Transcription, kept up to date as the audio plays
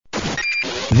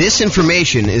This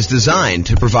information is designed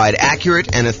to provide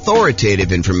accurate and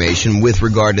authoritative information with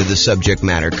regard to the subject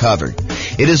matter covered.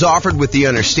 It is offered with the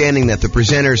understanding that the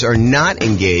presenters are not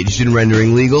engaged in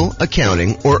rendering legal,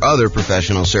 accounting, or other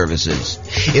professional services.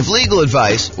 If legal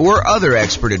advice or other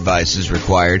expert advice is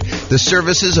required, the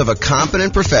services of a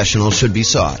competent professional should be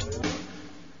sought.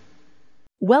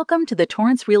 Welcome to the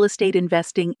Torrance Real Estate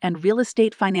Investing and Real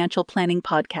Estate Financial Planning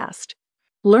Podcast.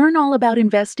 Learn all about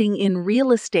investing in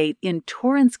real estate in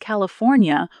Torrance,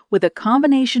 California, with a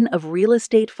combination of real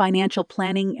estate financial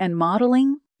planning and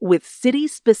modeling with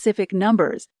city-specific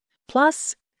numbers,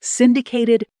 plus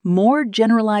syndicated, more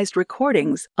generalized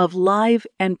recordings of live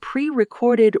and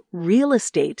pre-recorded real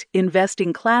estate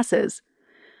investing classes,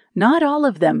 not all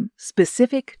of them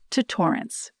specific to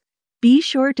Torrance. Be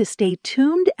sure to stay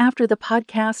tuned after the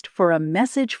podcast for a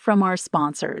message from our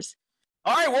sponsors.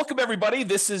 All right, welcome everybody.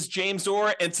 This is James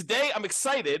Orr, and today I'm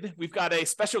excited. We've got a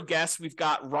special guest. We've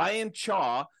got Ryan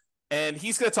Chaw, and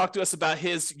he's going to talk to us about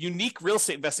his unique real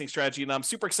estate investing strategy, and I'm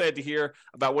super excited to hear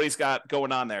about what he's got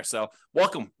going on there. So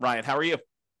welcome, Ryan. How are you?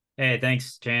 Hey,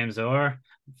 thanks, James Orr.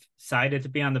 Excited to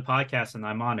be on the podcast, and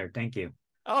I'm honored. Thank you.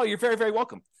 Oh, you're very, very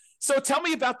welcome. So tell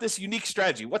me about this unique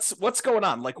strategy. What's going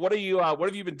on? Like, what have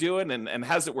you been doing, and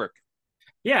how does it work?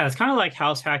 Yeah, it's kind of like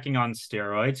house hacking on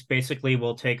steroids. Basically,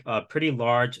 we'll take a pretty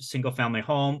large single-family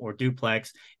home or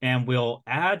duplex, and we'll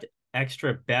add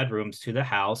extra bedrooms to the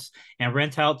house and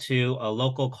rent out to a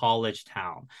local college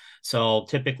town. So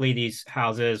typically, these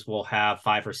houses will have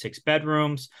 5 or 6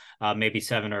 bedrooms, maybe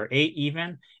 7 or 8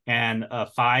 even, and a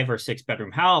 5 or 6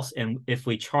 bedroom house. And if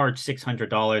we charge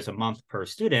 $600 a month per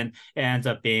student, it ends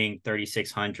up being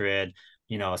 $3,600.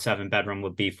 A 7-bedroom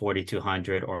would be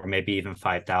 $4,200, or maybe even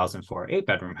 $5,000 for an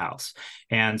 8-bedroom house.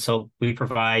 And so we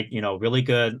provide, really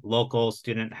good local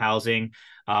student housing,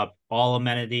 all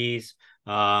amenities,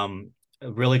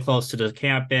 really close to the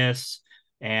campus.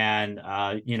 And,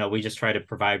 we just try to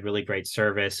provide really great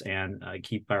service and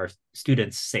keep our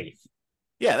students safe.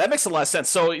 Yeah, that makes a lot of sense.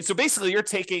 So basically you're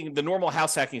taking the normal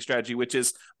house hacking strategy, which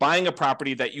is buying a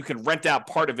property that you can rent out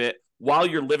part of it while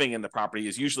you're living in the property,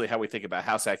 is usually how we think about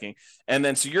house hacking. And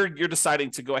then so you're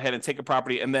deciding to go ahead and take a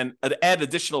property and then add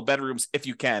additional bedrooms if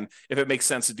you can, if it makes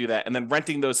sense to do that, and then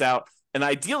renting those out. And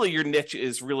ideally your niche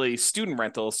is really student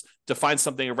rentals, to find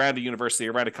something around a university,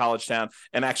 around a college town,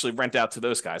 and actually rent out to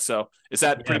those guys. So is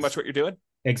that pretty much what you're doing?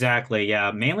 Exactly. Yeah.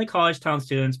 Mainly college town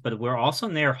students, but we're also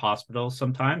near hospitals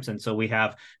sometimes. And so we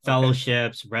have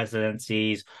fellowships,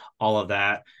 residencies, all of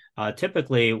that.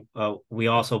 Typically, we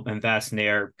also invest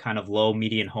near kind of low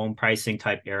median home pricing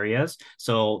type areas.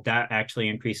 So that actually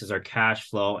increases our cash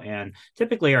flow. And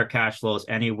typically our cash flow is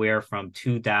anywhere from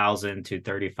 $2,000 to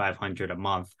 $3,500 a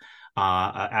month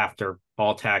after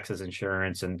all taxes,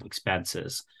 insurance, and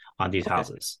expenses on these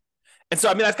houses. And so,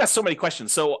 I've got so many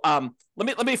questions. So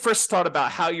let me first start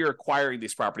about how you're acquiring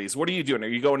these properties. What are you doing? Are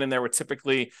you going in there with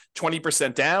typically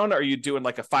 20% down? Are you doing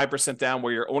like a 5% down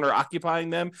where you're owner occupying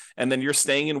them, and then you're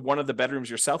staying in one of the bedrooms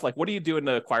yourself? Like, what are you doing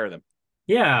to acquire them?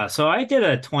 Yeah, so I did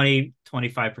a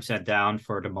 25% down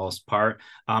for the most part.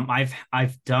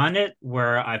 I've done it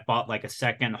where I bought like a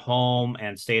second home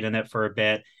and stayed in it for a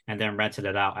bit and then rented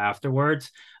it out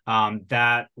afterwards.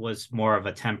 That was more of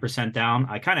a 10% down.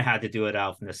 I kind of had to do it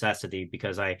out of necessity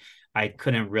because I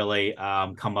couldn't really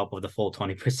come up with the full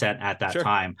 20% at that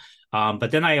time.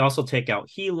 But then I also take out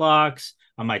HELOCs.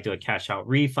 I might do a cash out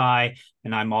refi,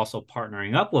 and I'm also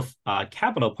partnering up with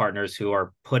capital partners who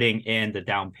are putting in the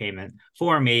down payment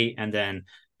for me. And then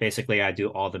basically I do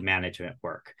all the management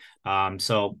work.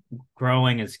 So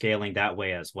growing and scaling that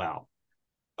way as well.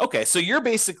 Okay, so you're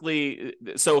basically,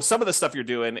 so some of the stuff you're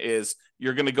doing is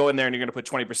you're going to go in there and you're going to put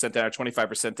 20% down or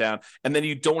 25% down, and then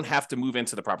you don't have to move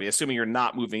into the property, assuming you're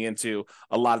not moving into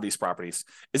a lot of these properties.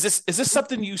 Is this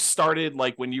something you started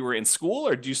like when you were in school,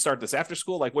 or did you start this after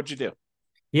school? Like, what'd you do?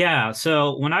 Yeah,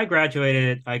 so when I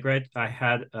graduated, I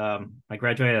graduated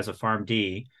as a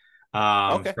PharmD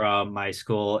from my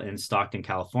school in Stockton,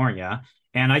 California.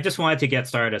 And I just wanted to get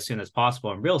started as soon as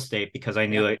possible in real estate because I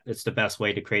knew it's the best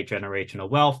way to create generational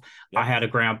wealth. I had a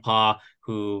grandpa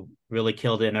who really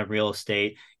killed it in real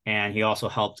estate, and he also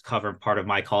helped cover part of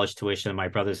my college tuition and my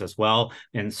brother's as well.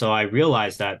 And so I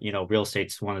realized that, real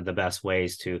estate's one of the best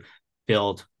ways to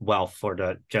build wealth for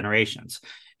the generations.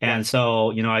 And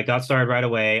so, I got started right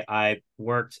away. I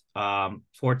worked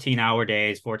 15-hour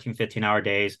days.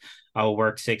 I would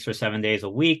work 6 or 7 days a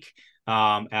week.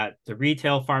 at the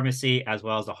retail pharmacy as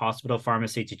well as the hospital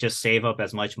pharmacy to just save up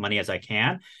as much money as I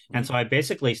can. And so I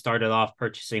basically started off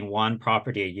purchasing one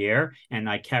property a year, and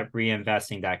I kept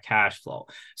reinvesting that cash flow.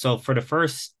 So for the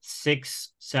first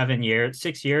 6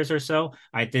 years or so,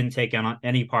 I didn't take on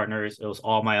any partners. It was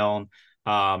all my own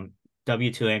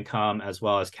W-2 income as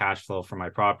well as cash flow for my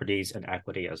properties and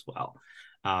equity as well.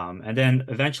 And then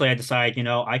eventually I decided,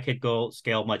 I could go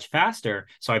scale much faster.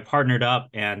 So I partnered up,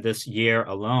 and this year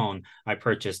alone, I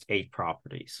purchased 8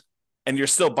 properties. And you're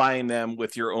still buying them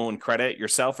with your own credit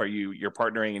yourself? You're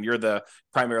partnering and you're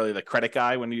primarily the credit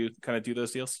guy when you kind of do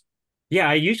those deals? Yeah,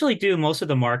 I usually do most of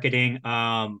the marketing.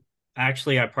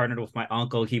 Actually, I partnered with my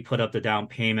uncle. He put up the down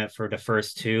payment for the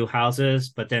first 2 houses.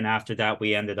 But then after that,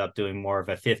 we ended up doing more of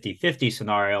a 50-50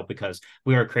 scenario because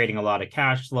we were creating a lot of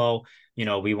cash flow.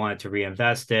 We wanted to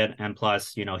reinvest it. And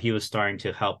plus, he was starting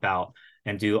to help out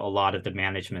and do a lot of the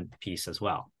management piece as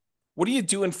well. What are you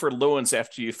doing for loans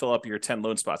after you fill up your 10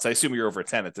 loan spots? I assume you're over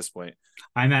 10 at this point.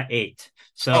 I'm at 8.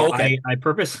 So okay. I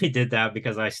purposely did that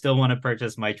because I still want to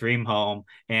purchase my dream home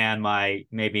and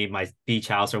maybe my beach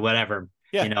house or whatever.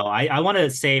 Yeah. I want to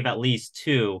save at least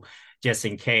 2 just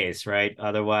in case, right?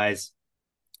 Otherwise,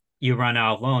 you run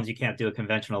out of loans. You can't do a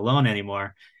conventional loan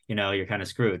anymore. You're kind of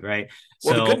screwed, right?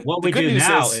 Well, so what we do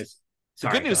now is the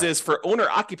good news is for owner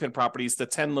occupant properties, the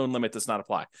 10 loan limit does not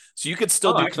apply. So you could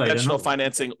still do conventional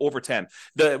financing over 10.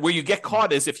 Where you get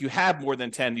caught is if you have more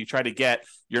than 10, you try to get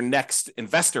your next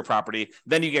investor property,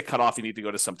 then you get cut off. You need to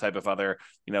go to some type of other,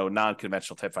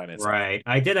 non-conventional type financing. Right.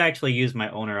 I did actually use my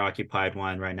owner occupied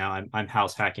one right now. I'm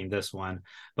house hacking this one,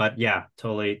 but yeah,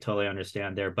 totally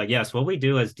understand there. But yes, what we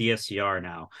do is DSCR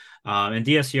now. In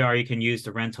DSCR, you can use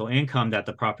the rental income that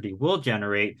the property will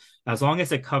generate as long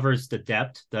as it covers the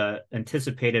debt, the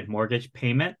anticipated mortgage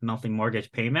payment, monthly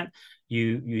mortgage payment.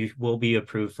 You will be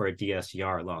approved for a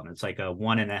DSCR loan. It's like a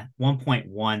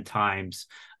 1.1 times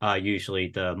usually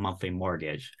the monthly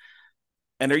mortgage.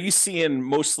 And are you seeing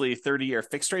mostly 30-year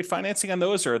fixed rate financing on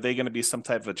those, or are they going to be some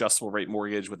type of adjustable rate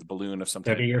mortgage with a balloon of some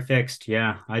type? 30-year fixed,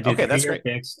 yeah. I do 30-year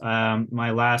fixed. My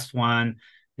last one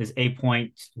is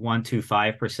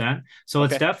 8.125%. So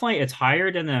it's it's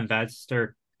higher than the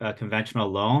investor conventional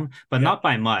loan, but not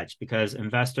by much, because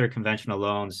investor conventional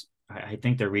loans, I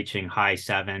think they're reaching high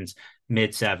 7s,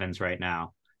 mid 7s right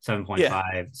now,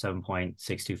 7.5,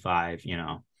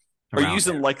 7.625, Are you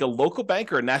using like a local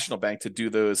bank or a national bank to do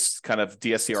those kind of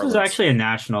DSCR loans? This is actually a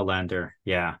national lender.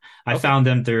 Yeah. I found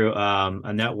them through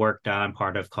a network that I'm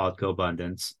part of called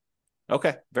GoBundance.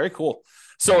 Okay. Very cool.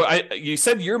 So you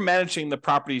said you're managing the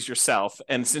properties yourself.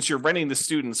 And since you're renting the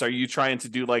students, are you trying to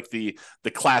do like the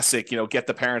classic, get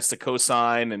the parents to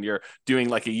co-sign, and you're doing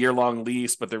like a year-long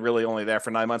lease, but they're really only there for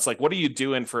 9 months? Like, what are you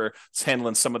doing for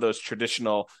handling some of those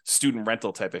traditional student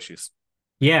rental type issues?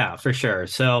 Yeah, for sure.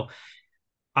 So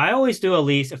I always do a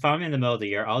lease. If I'm in the middle of the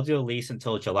year, I'll do a lease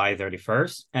until July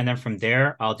 31st. And then from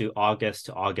there, I'll do August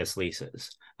to August leases.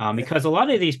 Because a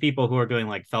lot of these people who are doing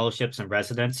like fellowships and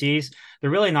residencies, they're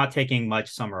really not taking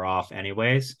much summer off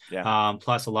anyways. Yeah.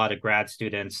 Plus a lot of grad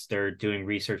students, they're doing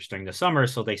research during the summer,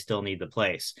 so they still need the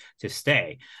place to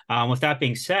stay. With that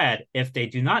being said, if they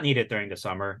do not need it during the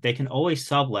summer, they can always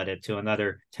sublet it to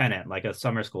another tenant, like a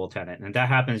summer school tenant. And that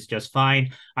happens just fine.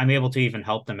 I'm able to even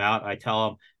help them out. I tell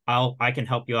them, I can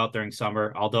help you out during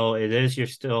summer, although it is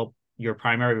your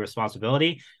primary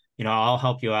responsibility. I'll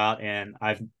help you out, and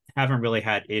haven't really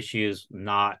had issues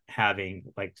not having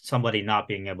like somebody not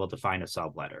being able to find a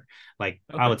subletter. Like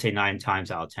I would say 9 times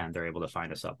out of 10, they're able to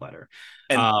find a subletter.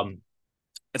 And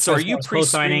so are you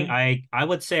co-signing? I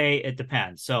would say it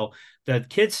depends. So the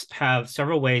kids have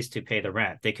several ways to pay the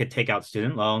rent. They could take out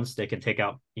student loans. They can take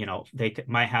out,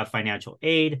 might have financial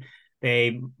aid.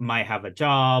 They might have a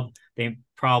job. The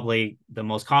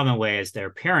most common way is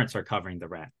their parents are covering the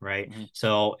rent, right? Mm-hmm.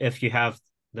 So if you have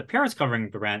the parents covering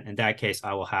the rent, in that case,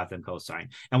 I will have them co-sign.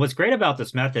 And what's great about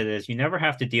this method is you never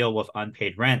have to deal with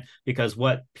unpaid rent, because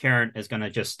what parent is going to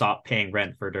just stop paying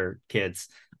rent for their kids'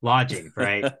 lodging,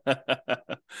 right?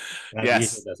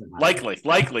 Yes, likely.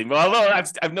 Well,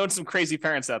 I've known some crazy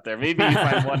parents out there. Maybe you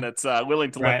find one that's willing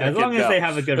to let their as long as they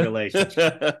have a good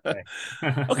relationship.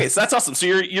 Okay, so that's awesome. So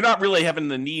you're not really having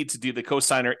the need to do the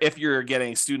co-signer if you're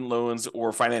getting student loans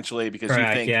or financial aid, because you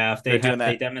think if they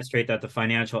demonstrate that the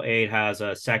financial aid has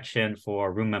a section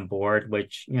for room and board,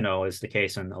 which is the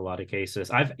case in a lot of cases.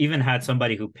 I've even had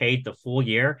somebody who paid the full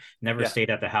year, never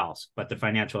stayed at the house, but the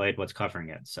financial aid was covering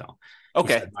it. So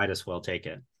said, might as well take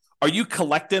it. Are you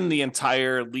collecting the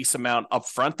entire lease amount up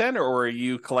front then, or are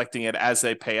you collecting it as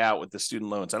they pay out with the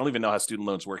student loans? I don't even know how student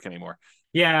loans work anymore.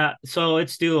 Yeah, so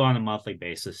it's due on a monthly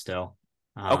basis still.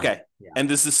 Okay. Yeah. And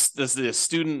does the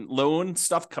student loan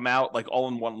stuff come out like all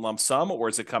in one lump sum, or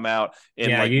does it come out in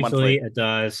Yeah, like usually monthly? it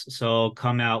does. So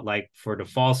come out like for the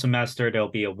fall semester, there'll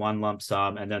be a one lump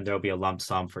sum, and then there'll be a lump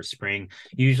sum for spring.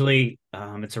 Usually,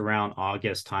 it's around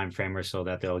August timeframe or so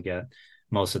that they'll get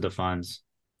most of the funds,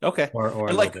 Okay. or a And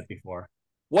little like, bit before.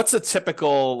 what's a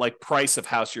typical like price of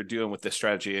house you're doing with this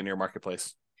strategy in your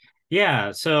marketplace?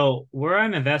 Yeah, so where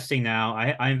I'm investing now,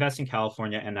 I invest in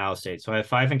California and out of state. So I have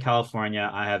five in California.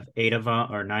 I have eight of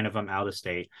them or nine of them out of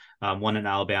state, one in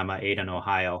Alabama, eight in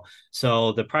Ohio.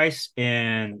 So the price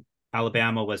in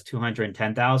Alabama was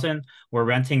 210,000. We're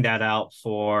renting that out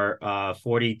for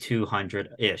 4,200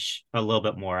 ish, a little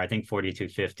bit more. I think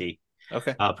 4,250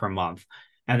 Okay. per month.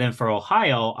 And then for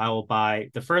Ohio, I will buy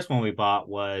the first one we bought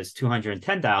was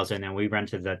 210,000, and we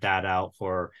rented that out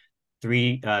for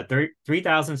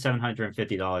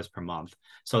 $3,750 per month.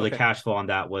 So the Okay. cash flow on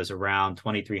that was around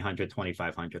 2,300,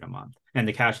 2,500 a month. And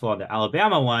the cash flow on the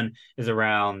Alabama one is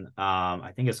around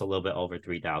I think it's a little bit over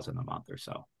 3,000 a month or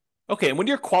so. Okay. And when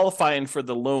you're qualifying for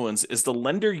the loans, is the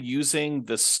lender using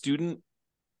the student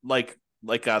like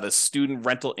the student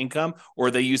rental income, or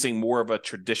are they using more of a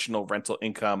traditional rental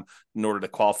income in order to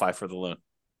qualify for the loan?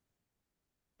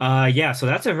 Yeah, so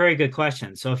that's a very good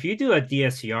question. So if you do a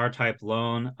DSCR type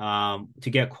loan, to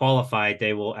get qualified,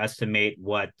 they will estimate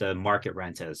what the market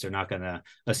rent is. They're not going to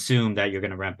assume that you're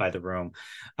going to rent by the room.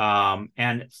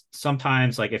 And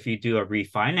sometimes, like if you do a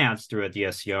refinance through a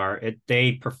DSCR,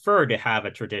 they prefer to have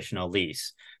a traditional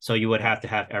lease. So you would have to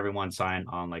have everyone sign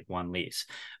on like one lease.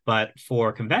 But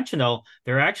for conventional,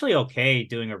 they're actually okay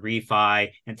doing a refi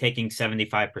and taking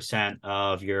 75%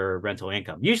 of your rental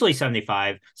income. Usually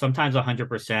 75, sometimes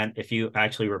 100% if you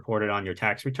actually report it on your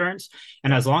tax returns.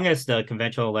 And as long as the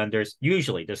conventional lenders,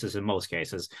 usually this is in most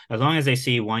cases, as long as they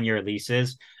see 1 year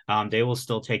leases, they will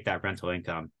still take that rental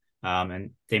income.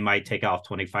 And they might take off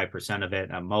 25% of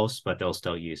it at most, but they'll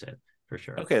still use it for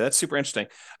sure. Okay, that's super interesting.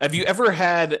 Have you ever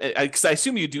had, because I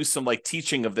assume you do some like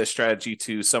teaching of this strategy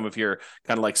to some of your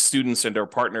kind of like students and or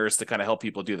partners to kind of help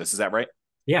people do this. Is that right?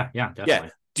 Yeah, Yeah.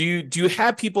 definitely. Do you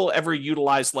have people ever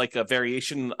utilize like a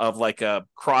variation of like a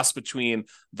cross between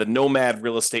the nomad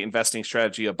real estate investing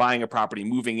strategy of buying a property,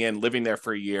 moving in, living there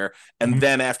for a year, and Mhm.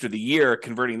 then after the year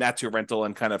converting that to a rental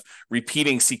and kind of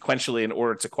repeating sequentially in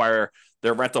order to acquire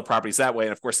their rental properties that way?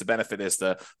 And of course, the benefit is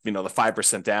the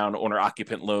 5% down owner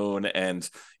occupant loan, and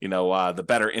the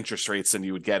better interest rates than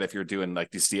you would get if you're doing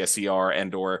like these DSCR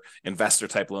and or investor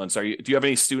type loans. Do you have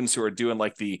any students who are doing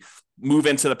like the move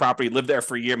into the property, live there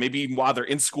for a year, maybe even while they're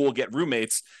in school, get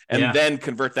roommates, and Yeah. then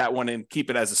convert that one and keep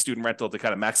it as a student rental to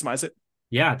kind of maximize it?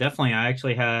 Yeah, definitely. I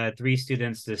actually had three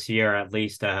students this year at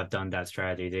least that have done that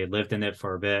strategy. They lived in it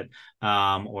for a bit,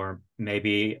 or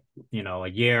maybe, a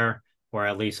year or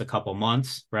at least a couple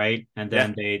months, right? And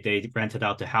Yeah. then they rented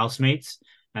out to housemates,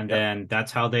 and Yep. then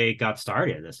that's how they got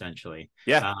started essentially.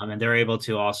 Yeah. And they're able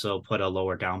to also put a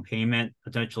lower down payment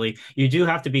potentially. You do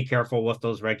have to be careful with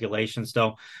those regulations,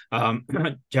 though. Um,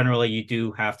 Generally, you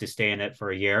do have to stay in it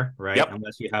for a year, right? Yep.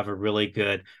 Unless you have a really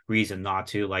good reason not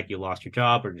to, like you lost your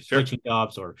job or you're Sure. switching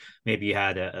jobs, or maybe you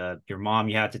had your mom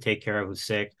you had to take care of who's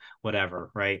sick,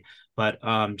 whatever, right? But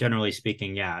generally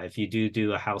speaking, yeah, if you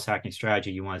do a house hacking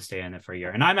strategy, you want to stay in it for a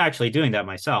year. And I'm actually doing that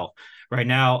myself. Right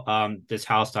now, this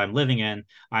house that I'm living in,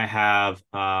 I have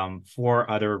four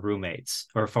other roommates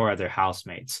or four other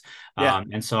housemates. Yeah.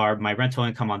 And so my rental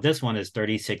income on this one is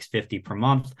 3,650 per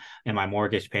month, and my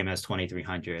mortgage payment is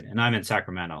 2,300. And I'm in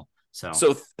Sacramento. So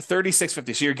So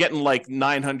 3650. So you're getting like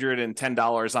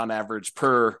 $910 on average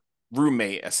per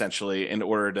roommate, essentially, in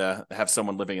order to have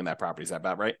someone living in that property. Is that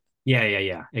about right?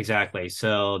 yeah, exactly.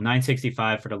 So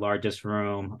 965 for the largest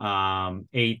room,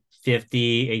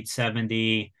 850,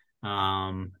 870,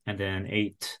 and then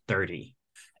 830,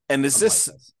 And is something like this,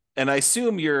 this. and I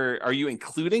assume are you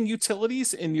including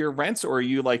utilities in your rents, or are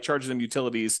you like charging them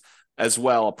utilities as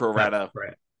well, pro rata?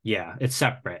 Separate. Yeah, it's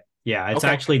separate. Yeah, it's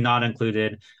Okay. actually not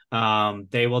included.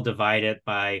 They will divide it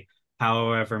by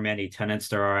however many tenants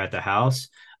there are at the house.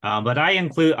 But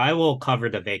I will cover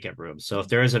the vacant rooms. So if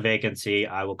there is a vacancy,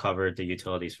 I will cover the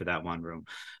utilities for that one room.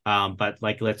 But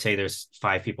like, let's say there's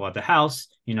five people at the house,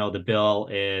 the bill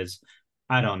is,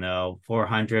 I don't know,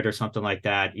 400 or something like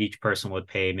that. Each person would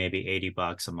pay maybe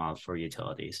 $80 a month for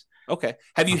utilities. Okay.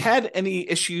 Have you Um, had any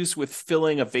issues with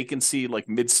filling a vacancy like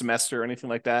mid-semester or anything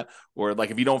like that? Or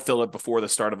like if you don't fill it before the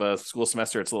start of a school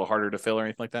semester, it's a little harder to fill or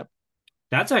anything like that?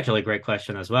 That's actually a great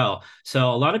question as well.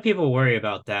 So a lot of people worry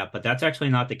about that, but that's actually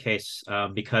not the case,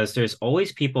 because there's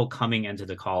always people coming into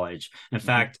the college. In Mm-hmm.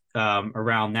 fact,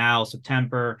 around now,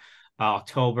 September,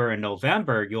 October and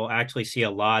November, you'll actually see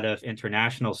a lot of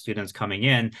international students coming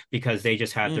in because they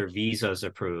just had Mm, their visas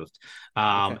approved.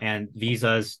 okay. And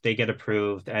visas, they get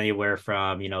approved anywhere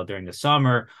from, during the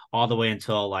summer all the way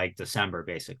until like December,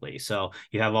 basically. So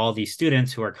you have all these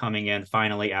students who are coming in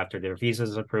finally after their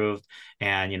visas approved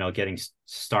and, getting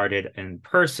started in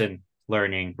person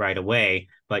learning right away.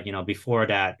 But before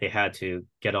that, they had to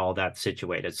get all that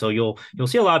situated. So you'll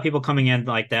see a lot of people coming in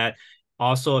like that.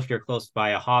 Also, if you're close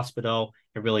by a hospital,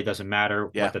 it really doesn't matter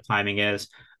what Yeah. the timing is.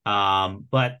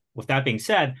 But with that being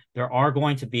said, there are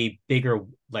going to be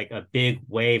like a big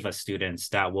wave of students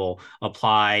that will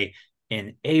apply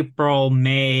in April,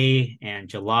 May, and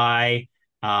July.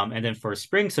 And then for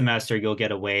spring semester, you'll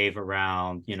get a wave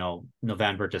around,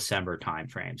 November, December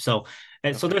timeframe. So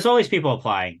Okay. there's always people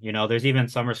applying. There's even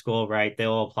summer school, right?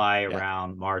 They'll apply Yeah.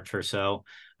 around March or so.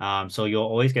 So you'll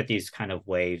always get these kind of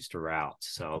waves throughout.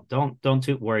 So don't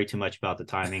worry too much about the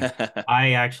timing.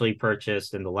 I actually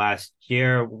purchased in the last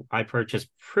year, I purchased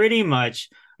pretty much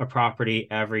a property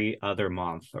every other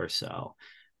month or so.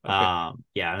 Okay.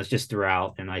 Yeah, it's just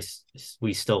throughout, and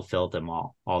we still filled them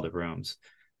all the rooms.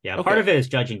 Yeah, part Okay. of it is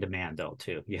judging demand though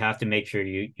too. You have to make sure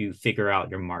you figure out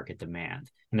your market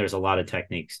demand, and there's a lot of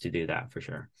techniques to do that for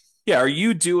sure. Yeah. Are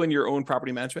you doing your own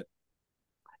property management?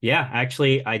 Yeah,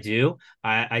 actually, I do.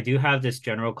 I do have this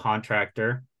general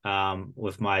contractor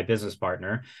with my business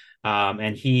partner,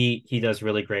 and he does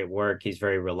really great work. He's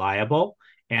very reliable,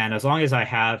 and as long as I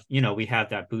have, we have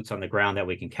that boots on the ground that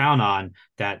we can count on,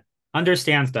 that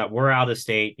understands that we're out of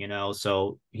state,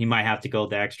 so he might have to go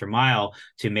the extra mile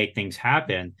to make things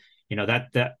happen.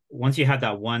 That once you have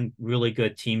that one really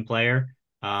good team player,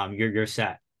 you're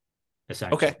set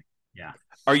essentially. Okay. Yeah.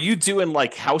 Are you doing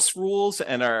like house rules,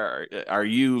 and are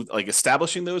you like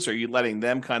establishing those? Or are you letting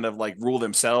them kind of like rule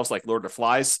themselves, like Lord of the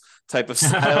Flies type of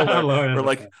style, or Lord of or the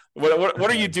like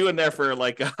what are you doing there for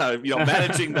like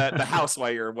managing the house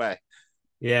while you're away?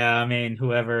 Yeah, I mean,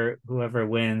 whoever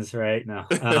wins, right? No.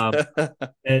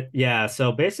 Yeah,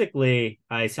 so basically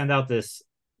I send out this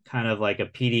kind of like a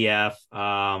PDF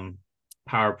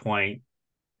PowerPoint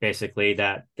basically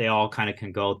that they all kind of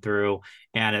can go through,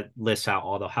 and it lists out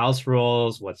all the house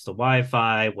rules, what's the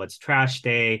Wi-Fi, what's trash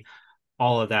day,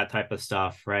 all of that type of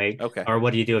stuff, right? Okay. Or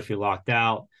what do you do if you're locked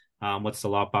out? What's the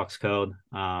lockbox code?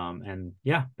 And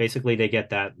yeah, basically they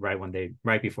get that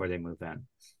right before they move in.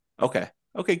 Okay.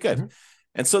 Okay, good. Mhm.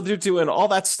 And so they're doing all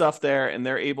that stuff there, and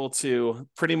they're able to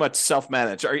pretty much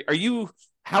self-manage. Are you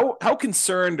how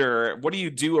concerned, or what do you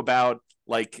do about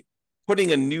like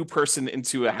putting a new person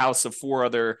into a house of four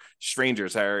other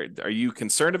strangers? Are you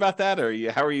concerned about that, or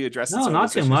how are you addressing No, some of not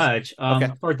those too issues? much.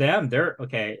 Okay. For them, they're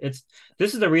okay.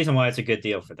 This is the reason why it's a good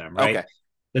deal for them, right? Okay.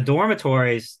 The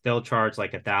dormitories, they'll charge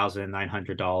like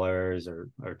 $1,900 or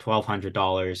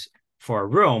 $1,200 for a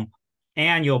room,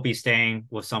 and you'll be staying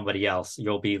with somebody else.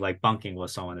 You'll be like bunking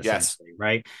with someone Yes. essentially,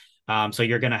 right? So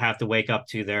you're gonna have to wake up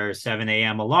to their 7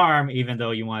 a.m. alarm, even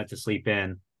though you wanted to sleep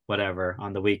in whatever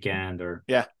on the weekend or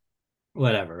Yeah.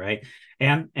 whatever, right?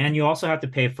 And you also have to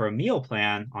pay for a meal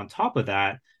plan on top of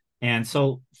that. And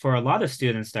so for a lot of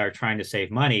students that are trying to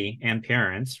save money and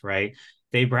parents, right,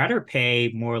 they'd rather pay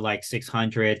more like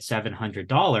 $600,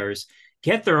 $700,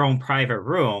 get their own private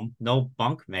room, no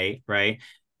bunkmate, right?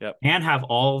 Yep. And have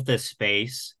all of this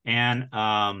space and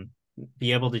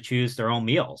be able to choose their own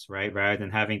meals, right? Rather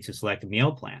than having to select a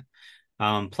meal plan.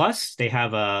 Plus, they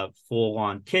have a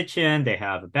full-on kitchen, they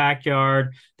have a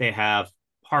backyard, they have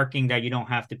parking that you don't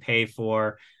have to pay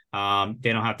for.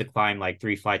 They don't have to climb like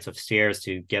 3 flights of stairs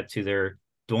to get to their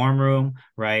dorm room,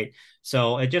 right?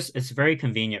 So it's very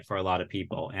convenient for a lot of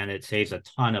people, and it saves a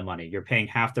ton of money. You're paying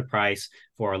half the price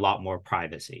for a lot more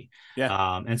privacy.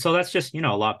 Yeah. And so that's just,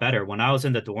 a lot better. When I was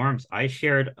in the dorms, I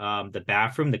shared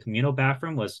the communal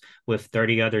bathroom was with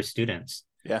 30 other students.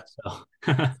 Yeah. So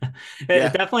it Yeah.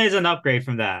 definitely is an upgrade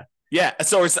from that. Yeah.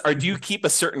 So do you keep a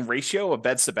certain ratio of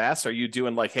beds to baths? Are you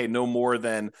doing like, hey, no more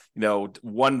than,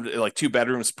 one, like two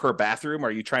bedrooms per bathroom?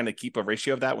 Are you trying to keep a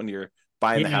ratio of that when you're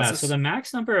buying the Yeah, so houses? the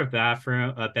max number of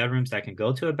bedrooms that can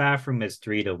go to a bathroom is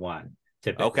 3 to 1,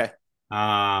 typically. Okay.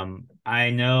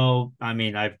 I know, I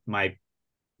mean,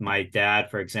 my dad,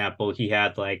 for example, he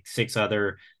had like 5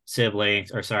 other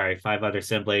siblings,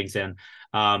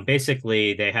 and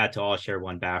basically they had to all share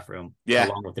one bathroom Yeah.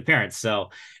 along with the parents.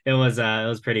 So it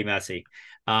was pretty messy.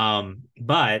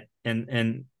 But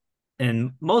in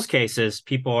most cases,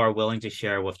 people are willing to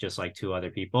share with just like two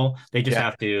other people. They just Yeah.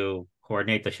 have to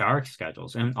coordinate the shower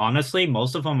schedules. And honestly,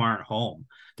 most of them aren't home.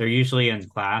 They're usually in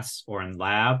class or in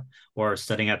lab or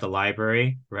studying at the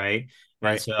library, right? And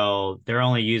Right. so they're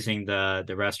only using the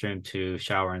restroom to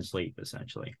shower and sleep,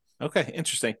 essentially. Okay,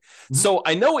 interesting. Mhm. So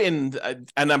I know and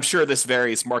I'm sure this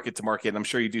varies market to market. And I'm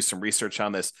sure you do some research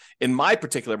on this. In my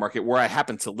particular market where I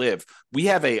happen to live, we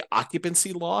have a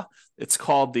occupancy law. It's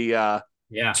called Yeah.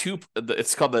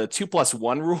 it's called the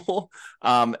 2+1 rule.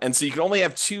 And so you can only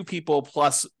have two people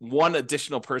plus one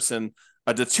additional person,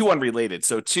 the two unrelated.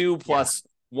 So two Yeah. plus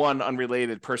one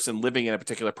unrelated person living in a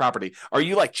particular property. Are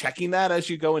you like checking that as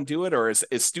you go and do it, or is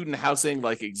student housing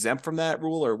like exempt from that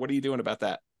rule, or what are you doing about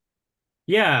that?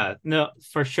 Yeah, no,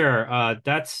 for sure.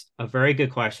 That's a very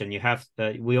good question.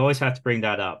 We always have to bring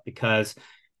that up because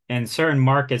in certain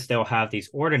markets, they'll have these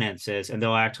ordinances and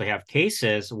they'll actually have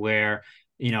cases where,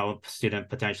 student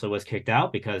potentially was kicked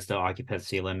out because the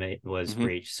occupancy limit was Mm-hmm.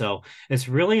 breached. So it's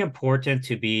really important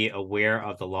to be aware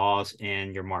of the laws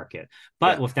in your market.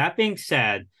 But Yeah. with that being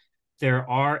said, there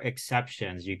are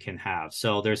exceptions you can have.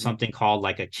 So there's Mm-hmm. something called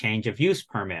like a change of use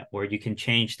permit where you can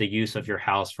change the use of your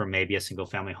house from maybe a single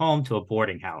family home to a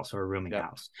boarding house or a rooming Yeah.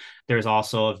 house. There's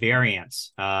also a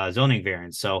variance, zoning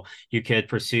variance. So you could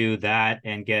pursue that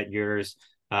and get yours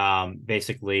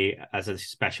basically as a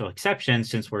special exception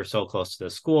since we're so close to the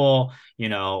school,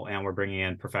 and we're bringing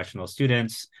in professional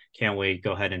students. Can we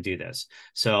go ahead and do this?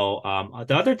 So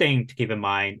the other thing to keep in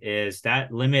mind is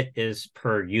that limit is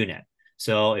per unit.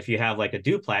 So if you have like a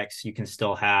duplex, you can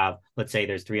still have, let's say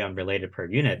there's 3 unrelated per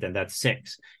unit, then that's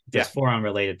 6. If there's Yeah. 4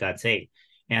 unrelated, that's 8.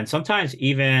 And sometimes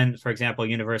even, for example,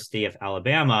 University of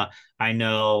Alabama, I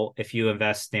know if you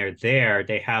invest near there,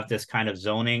 they have this kind of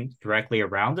zoning directly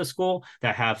around the school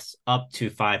that has up to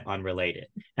 5 unrelated.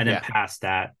 And then Yeah. past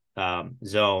that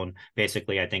zone,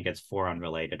 basically, I think it's 4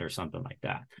 unrelated or something like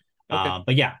that. Okay.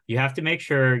 But yeah, you have to make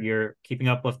sure you're keeping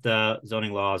up with the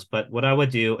zoning laws. But what I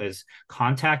would do is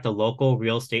contact a local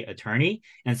real estate attorney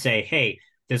and say, hey,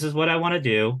 this is what I want to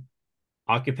do.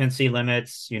 Occupancy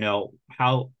limits,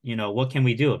 what can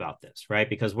we do about this? Right.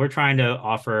 Because we're trying to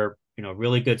offer,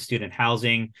 really good student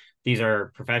housing. These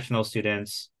are professional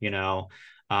students,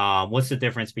 what's the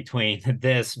difference between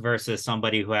this versus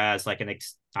somebody who has like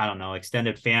I don't know,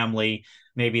 extended family?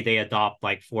 Maybe they adopt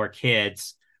like 4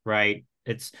 kids, right?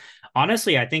 It's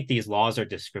honestly, I think these laws are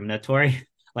discriminatory.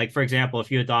 Like, for example,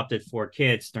 if you adopted 4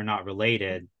 kids, they're not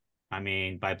related. I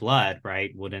mean, by blood,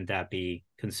 right? Wouldn't that be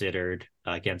considered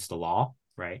against the law,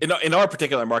 right? In our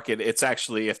particular market, it's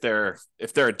actually if they're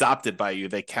adopted by you,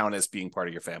 they count as being part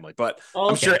of your family. But Oh,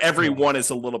 I'm sure okay. every Yeah. one is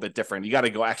a little bit different. You got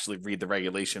to go actually read the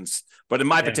regulations. But in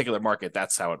my Yeah. particular market,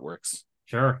 that's how it works.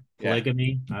 Sure. Yeah.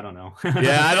 Polygamy. I don't know.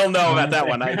 Yeah, I don't know You about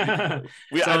wanna that say?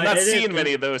 one. So I'm not it is seeing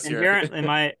many of those here. inherent, in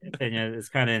my opinion, it's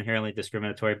kind of inherently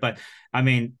discriminatory. But I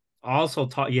mean, also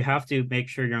you have to make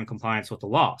sure you're in compliance with the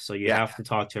law. So you Yeah. have to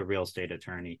talk to a real estate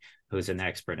attorney who's an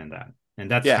expert in that.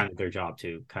 And that's Yeah. kind of their job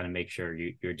to kind of make sure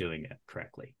you're doing it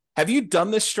correctly. Have you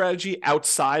done this strategy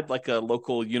outside like a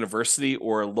local university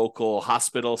or a local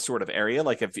hospital sort of area?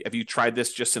 Like have you tried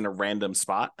this just in a random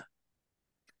spot?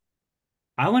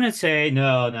 I wouldn't say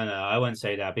no, no, no. I wouldn't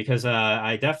say that because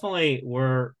I definitely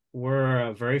we're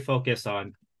very focused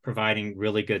on providing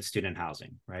really good student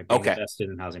housing, right? Being the Okay. best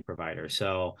student housing provider.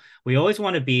 So we always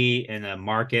want to be in a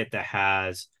market that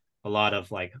has a lot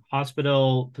of like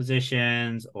hospital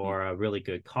positions or a really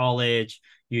good college.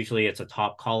 Usually it's a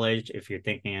top college if you're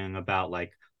thinking about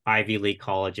like Ivy League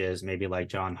colleges, maybe like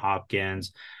John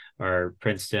Hopkins or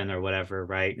Princeton or whatever,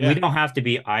 right? We Yeah. don't have to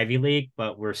be Ivy League,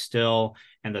 but we're still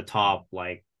in the top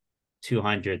like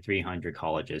 200, 300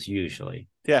 colleges usually.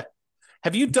 Yeah.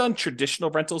 Have you done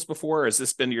traditional rentals before, or has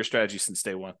this been your strategy since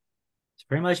day one? It's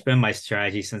pretty much been my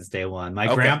strategy since day one. My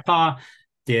Okay. grandpa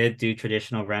did do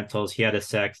traditional rentals. He had a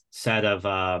set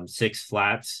of 6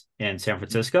 flats in San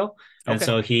Francisco. And Okay.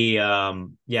 so he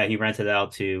rented it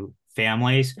out to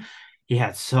families. He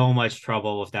had so much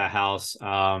trouble with that house.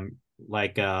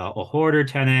 Like a hoarder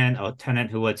tenant, a tenant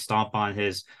who would stomp on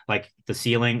his like the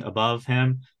ceiling above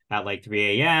him at like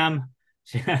 3 a.m.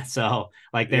 So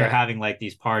like they're Yeah. having like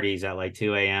these parties at like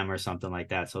 2 a.m. or something like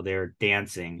that. So they're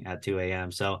dancing at 2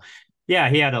 a.m. So yeah,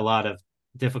 he had a lot of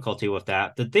difficulty with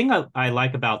that. The thing I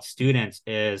like about students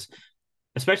is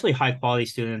especially high quality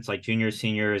students like juniors,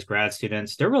 seniors, grad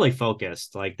students, they're really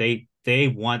focused. Like they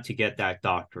want to get that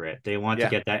doctorate. They want to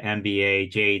Yeah. get that MBA,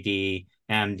 JD,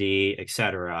 MD,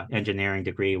 etc., engineering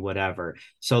degree, whatever.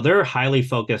 So they're highly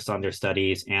focused on their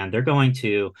studies and they're going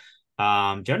to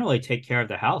generally take care of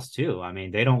the house too. I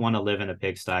mean, they don't want to live in a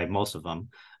pigsty, most of them.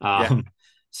 Yeah.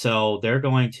 So they're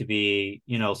going to be,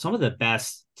 some of the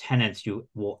best tenants you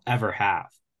will ever have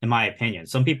in my opinion.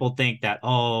 Some people think that,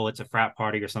 oh, it's a frat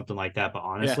party or something like that. But Yeah.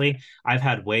 honestly, I've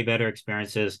had way better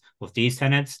experiences with these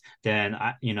tenants than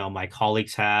my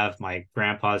colleagues have, my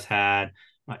grandpa's had,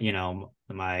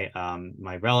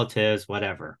 my relatives,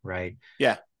 whatever, right?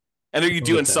 Yeah. And are you to go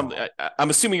doing with that. some? I'm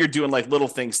assuming you're doing like little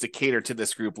things to cater to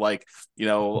this group, like Of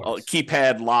course.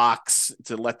 keypad locks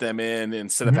to let them in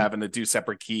instead of Mhm. having to do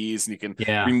separate keys, and you can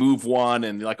Yeah. remove one,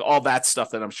 and like all that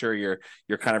stuff that I'm sure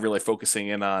you're kind of really focusing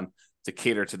in on to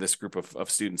cater to this group of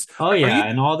students. Oh Are yeah, you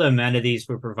and all the amenities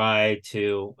we provide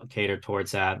to cater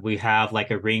towards that. We have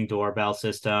like a Ring doorbell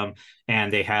system,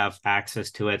 and they have access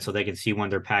to it so they can see when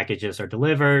their packages are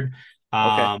delivered.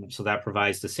 okay? So that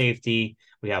provides the safety.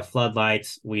 We have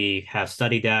floodlights. We have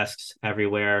study desks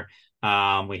everywhere.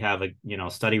 We have a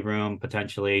study room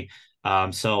potentially.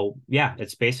 So yeah,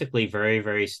 it's basically very,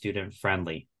 very student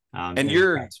friendly, And and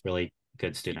that's really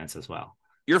good students as well.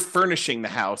 you're furnishing the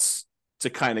house to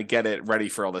kind of get it ready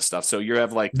for all this stuff. So you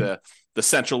have like the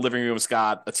central living room's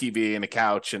got a TV and a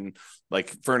couch and like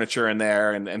furniture in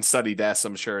there and study desks.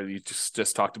 I'm sure you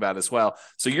just talked about as well.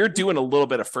 So you're doing a little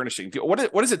bit of furnishing. What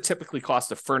does it typically cost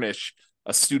to furnish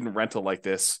a student rental like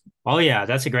this? Oh yeah,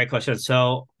 that's a great question.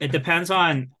 So it depends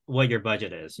on what your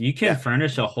budget is. You can Yeah.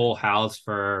 furnish a whole house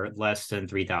for less than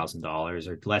 $3,000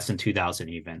 or less than 2,000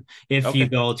 even. If you Okay.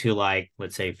 go to like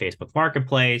let's say Facebook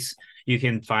Marketplace, you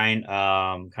can find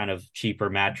kind of cheaper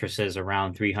mattresses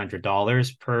around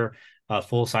 $300 per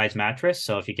full size mattress.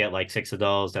 So if you get like six of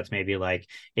those, that's maybe like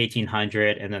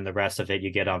 1,800, and then the rest of it you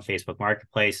get on Facebook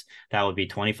Marketplace, that would be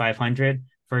 2,500,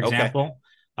 for Okay. example,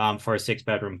 for a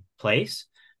six-bedroom place.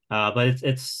 But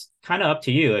it's kind of up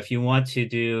to you if you want to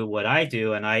do what I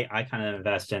do, and I kind of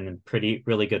invest in pretty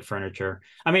really good furniture.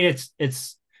 I mean,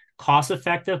 it's cost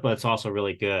effective, but it's also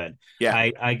really good.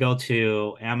 Yeah. I go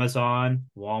to Amazon,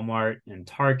 Walmart, and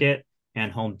Target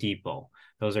and Home Depot.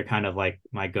 Those are kind of like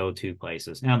my go-to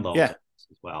places, and Lowe's Yeah.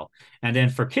 as well. And then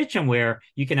for kitchenware,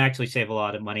 you can actually save a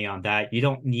lot of money on that. You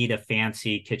don't need a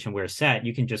fancy kitchenware set.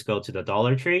 You can just go to the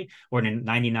Dollar Tree or the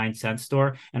 99-cent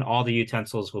store, and all the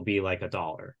utensils will be like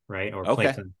 $1, right? Or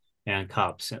Okay. plates and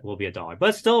cups will be $1, but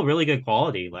it's still really good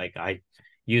quality. Like I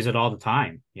use it all the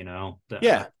time,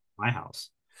 Yeah. my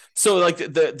house. So like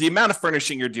the amount of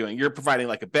furnishing you're doing, you're providing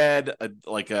like a bed,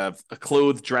 a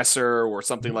clothes dresser or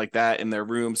something like that in their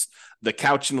rooms, the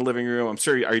couch in the living room. I'm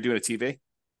sure. Are you doing a TV?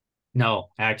 No,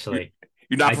 You're, actually,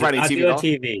 you're not I do providing not TV at do a all?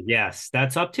 TV. Yes,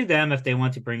 that's up to them if they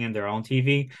want to bring in their own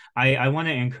TV. I want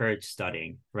to encourage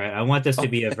studying, right? I want this to Oh.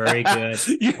 be a very good,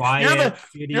 You're quiet,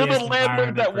 the studious landlord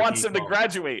environment that for wants them to people.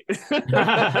 graduate.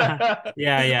 Yeah.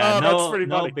 Oh, that's No, pretty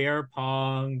no funny. bear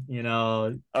pong,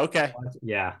 Okay.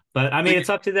 Yeah. But I So mean, it's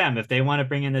up to them. If they want to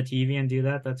bring in the TV and do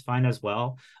that, that's fine as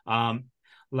well.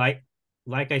 Like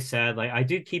like I said, like I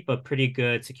do keep a pretty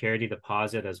good security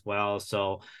deposit as well.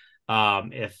 So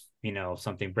if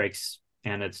something breaks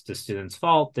and it's the student's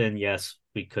fault, then yes,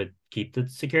 we could keep the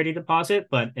security deposit.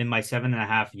 But in my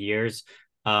 7.5 years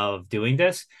of doing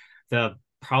this, the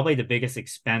probably the biggest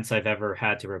expense I've ever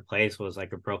had to replace was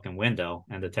like a broken window,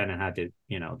 and the tenant had to,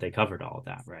 they covered all of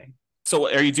that, right? so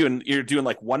you're doing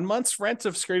like 1 month's rent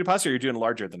of security deposit, or you're doing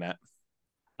larger than that?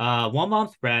 1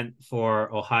 month rent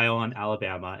for Ohio and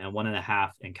Alabama, and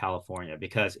 1.5 in California.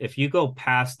 Because if you go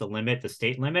past the limit, the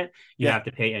state limit, you Yeah. have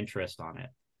to pay interest on it.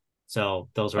 So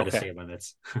those are the Okay. state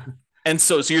limits. And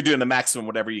so you're doing the maximum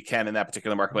whatever you can in that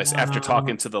particular marketplace after Uh,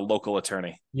 talking to the local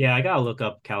attorney. yeah, I gotta look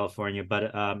up California, but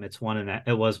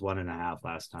it was 1.5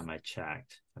 last time I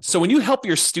checked, I So when believe. you help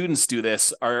your students do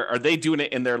this, are they doing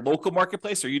it in their local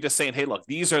marketplace? Or are you just saying, hey, look,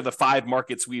 these are the 5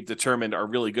 markets we've determined are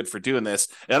really good for doing this.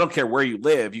 And I don't care where you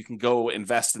live, you can go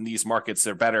invest in these markets.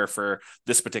 They're better for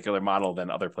this particular model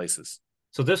than other places.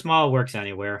 So this model works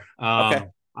anywhere. Okay.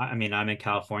 I mean, I'm in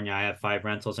California. I have 5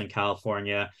 rentals in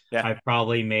California. Yeah. I've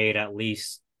probably made at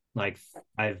least like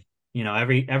I've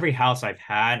every house I've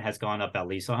had has gone up at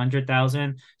least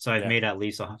 100,000. So I've Yeah. made at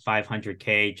least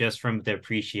 500K just from the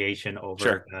appreciation over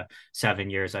Sure. the 7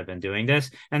 years I've been doing this.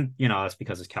 And that's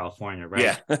because it's California,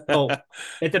 right? Yeah. So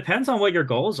it depends on what your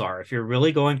goals are. If you're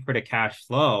really going for the cash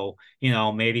flow,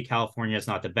 maybe California is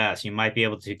not the best. You might be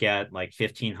able to get like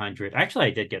 1,500. Actually,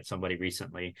 I did get somebody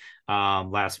recently,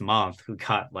 last month, who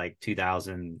got like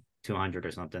 2,200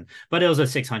 or something, but it was a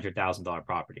 $600,000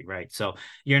 property, right? So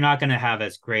you're not going to have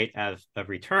as great of a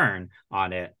return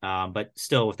on it, but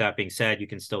still, with that being said, you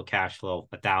can still cash flow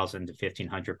 1,000 to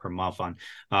 1,500 per month on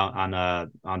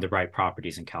the right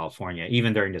properties in California,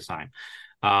 even during this time.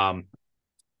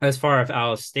 As far as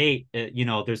out of state,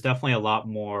 there's definitely a lot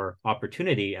more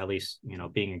opportunity, at least,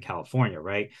 being in California,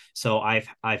 right? So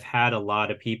I've had a lot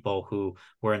of people who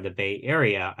were in the Bay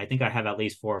Area. I think I have at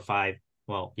least 4 or 5,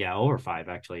 well, yeah, over 5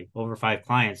 actually, over 5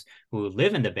 clients who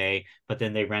live in the Bay, but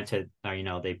then they rented,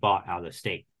 they bought out of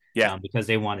state. Yeah. Because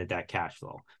they wanted that cash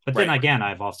flow. But then Right. again,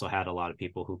 I've also had a lot of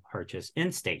people who purchase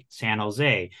in state, San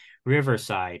Jose,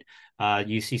 Riverside,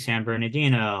 UC San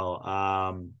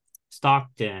Bernardino,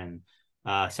 Stockton,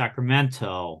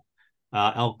 Sacramento,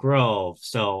 Elk Grove.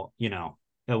 So,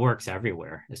 it works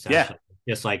everywhere, Yeah. essentially.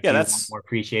 Just like, Yeah, do you want that's more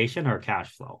appreciation or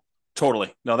cash flow?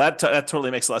 totally. No, that totally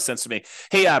makes a lot of sense to me.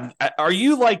 Hey, are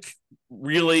you like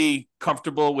really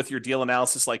comfortable with your deal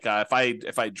analysis? Like, if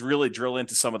I really drill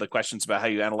into some of the questions about how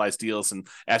you analyze deals and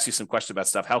ask you some questions about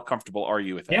stuff, how comfortable are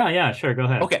you with that? Yeah, yeah, sure. Go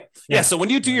ahead. Okay. Yeah. Yeah. So when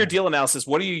you do Go your ahead. deal analysis,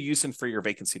 what are you using for your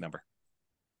vacancy number?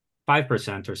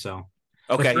 5% or so.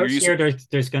 The Okay, you're first using. year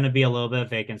there's going to be a little bit of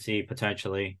vacancy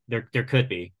potentially. There could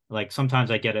be. Like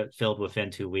sometimes I get it filled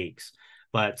within 2 weeks,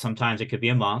 but sometimes it could be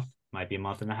a month, might be a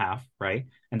month and a half, right?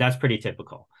 And that's pretty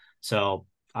typical. So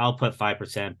I'll put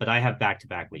 5%, but I have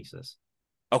back-to-back leases.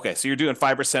 Okay, so you're doing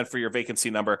 5% for your vacancy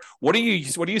number. What are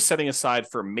you setting aside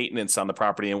for maintenance on the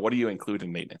property, and what do you include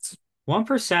in maintenance?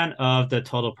 1% of the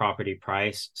total property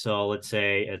price. So let's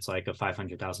say it's like a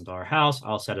 $500,000 house.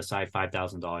 I'll set aside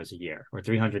 $5,000 a year, or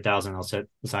 300,000. I'll set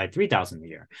aside 3,000 a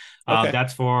year. Okay.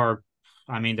 That's for,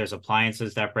 I mean, there's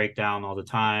appliances that break down all the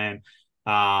time.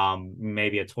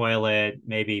 Maybe a toilet,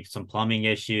 maybe some plumbing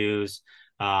issues.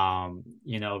 Every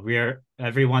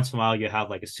once in a while you have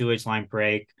like a sewage line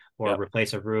break, or Yep.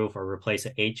 replace a roof, or replace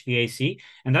a HVAC.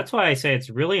 And that's why I say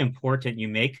it's really important you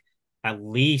make at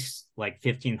least like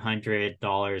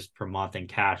 $1,500 per month in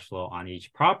cash flow on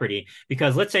each property.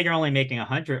 Because let's say you're only making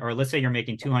 100, or let's say you're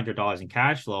making $200 in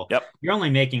cash flow, Yep. you're only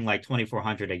making like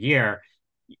 2,400 a year.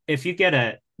 If you get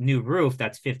a new roof,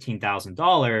 that's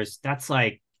 $15,000. That's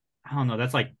like, I don't know,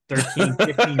 that's like 13,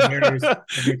 15 years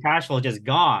of your cash flow just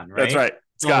gone, That's right? right.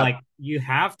 It's So gone. like you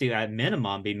have to at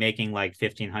minimum be making like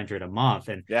 1,500 a month,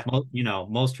 and Yeah.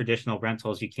 most traditional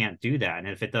rentals you can't do that. And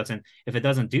if it doesn't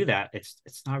do that,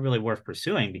 it's not really worth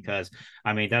pursuing, because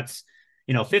I mean that's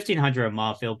 1,500 a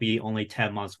month, it'll be only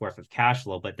 10 months worth of cash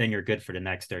flow, but then you're good for the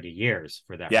next 30 years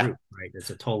for that Yeah. roof, right? It's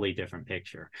a totally different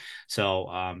picture.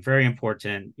 So very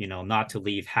important, not to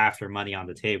leave half your money on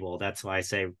the table. That's why I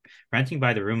say renting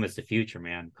by the room is the future,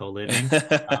 man. Co-living,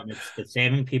 it's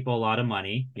saving people a lot of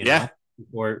money, Yeah.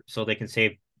 or so they can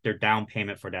save their down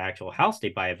payment for the actual house they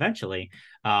buy eventually.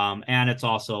 And it's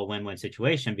also a win-win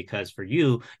situation, because for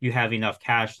you have enough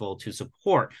cash flow to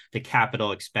support the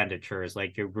capital expenditures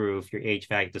like your roof, your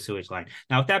HVAC, the sewage line.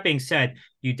 Now, with that being said,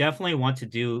 you definitely want to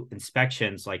do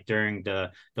inspections like during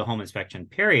the home inspection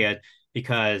period,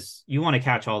 because you want to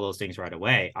catch all those things right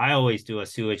away. I always do a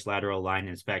sewage lateral line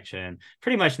inspection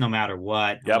pretty much no matter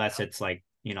what, Yep. unless it's like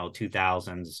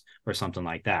 2000s or something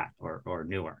like that, or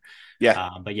newer. Yeah.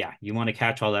 But yeah, you want to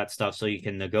catch all that stuff so you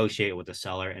can negotiate with the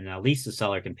seller, and at least the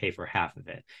seller can pay for half of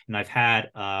it. And I've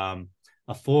had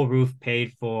a full roof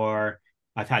paid for.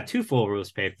 I've had two full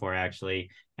roofs paid for actually,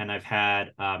 and I've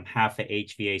had half the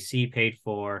HVAC paid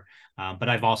for. But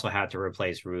I've also had to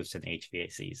replace roofs and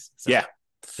HVACs. So Yeah.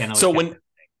 can't always So get when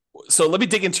so let me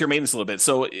dig into your maintenance a little bit.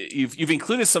 So you've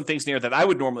included some things in here that I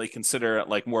would normally consider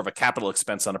like more of a capital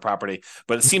expense on a property,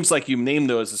 but it seems like you named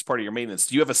those as part of your maintenance.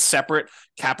 Do you have a separate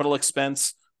capital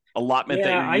expense allotment that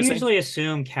Yeah, you're I using? usually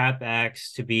assume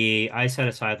CapEx to be, I set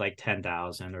aside like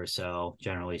 10,000 or so,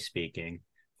 generally speaking,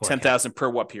 for Ten CapEx. thousand per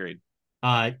what period?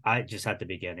 I just at the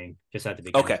beginning, just at the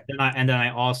beginning. Okay. Then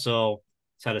I also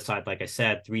set aside, like I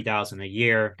said, 3,000 a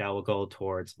year that will go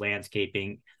towards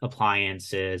landscaping,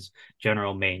 appliances,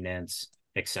 general maintenance,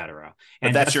 etc. But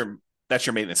And that's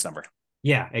your maintenance number.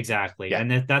 yeah, exactly. Yeah.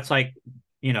 And that's like,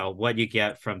 what you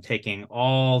get from taking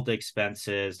all the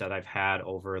expenses that I've had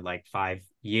over like 5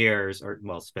 years, or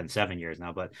well, it's been 7 years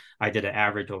now, but I did an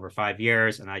average over 5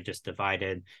 years, and I just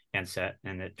divided and set,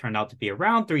 and it turned out to be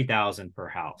around 3,000 per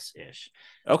house ish.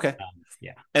 Okay.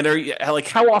 Yeah. And are you like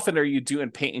how often are you doing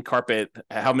paint and carpet?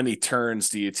 How many turns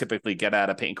do you typically get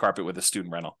out of paint and carpet with a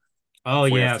student rental Oh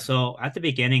before you have yeah. to? So at the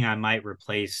beginning, I might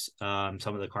replace some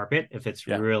of the carpet if it's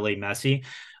Yeah. really messy.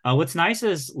 What's nice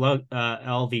is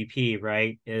LVP,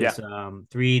 right? Yeah. Is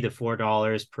 $3 to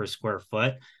 $4 per square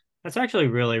foot. That's actually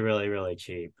really, really, really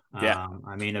cheap. Yeah.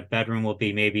 I mean, a bedroom will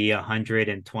be maybe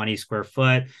 120 square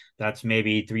foot. That's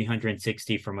maybe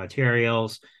 360 for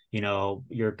materials.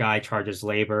 Your guy charges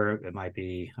labor. It might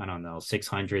be, I don't know,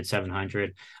 600,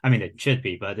 700. I mean, it should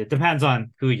be, but it depends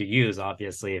on who you use,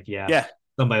 obviously. If you have Yeah.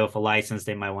 somebody with a license,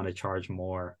 they might want to charge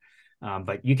more.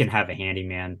 But you can have a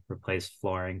handyman replace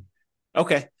flooring.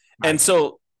 Okay. I And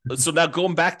think. so now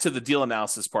going back to the deal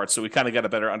analysis part, so we kind of got a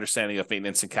better understanding of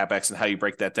maintenance and capex and how you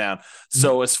break that down.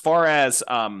 So as far as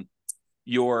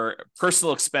your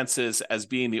personal expenses as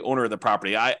being the owner of the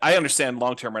property, I understand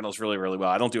long-term rentals really, really well.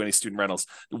 I don't do any student rentals.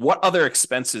 What other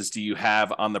expenses do you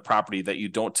have on the property that you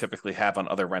don't typically have on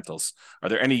other rentals? Are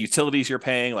there any utilities you're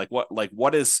paying?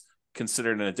 What is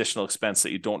considered an additional expense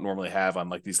that you don't normally have on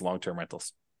like these long-term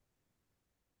rentals?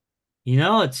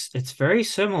 It's very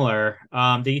similar.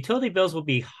 The utility bills will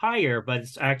be higher, but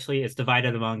it's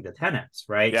divided among the tenants,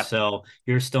 right? Yeah. So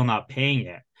you're still not paying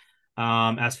it.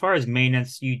 As far as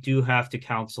maintenance, you do have to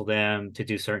counsel them to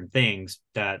do certain things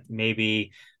that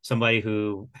maybe somebody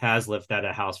who has lived at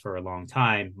a house for a long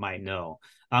time might know.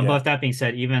 But Yeah. with that being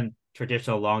said, even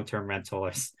traditional long-term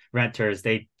renters,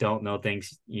 they don't know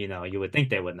things, you would think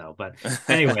they would know. But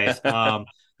anyways,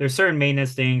 there's certain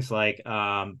maintenance things like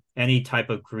any type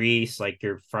of grease, like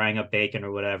you're frying up bacon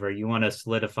or whatever, you want to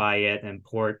solidify it and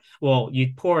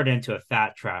you pour it into a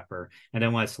fat trapper, and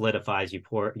then when it solidifies, you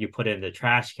put it in the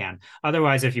trash can.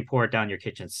 Otherwise, if you pour it down your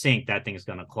kitchen sink, that thing's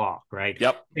gonna clog, right?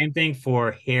 Yep. Same thing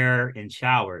for hair in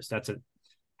showers.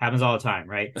 Happens all the time,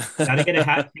 right? Got to get a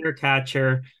hair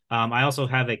catcher. I also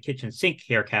have a kitchen sink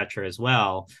hair catcher as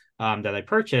well, that I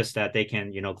purchased that they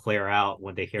can, clear out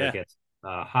when the hair Yeah. gets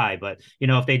high. But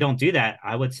if they don't do that,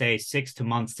 I would say 6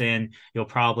 months in, you'll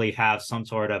probably have some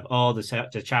sort of,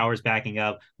 the shower's backing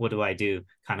up. What do I do?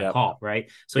 Kind of Yep. call,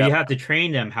 right? So you Yep. have to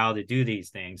train them how to do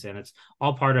these things, and it's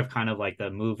all part of kind of like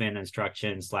the move-in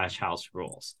instructions / house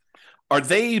rules. Are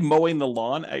they mowing the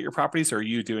lawn at your properties, or are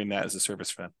you doing that as a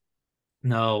service for them?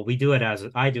 No, I do it as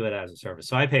a service.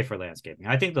 So I pay for landscaping.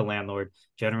 I think the landlord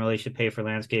generally should pay for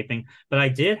landscaping, but I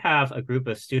did have a group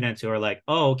of students who are like,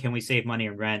 "Oh, can we save money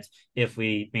in rent if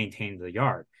we maintain the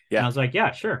yard?" And I Yeah. was like,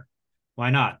 "Yeah, sure.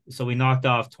 Why not?" So we knocked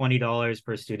off $20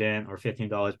 per student or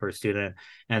 $15 per student,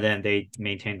 and then they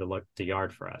maintained the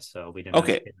yard for us. So we didn't have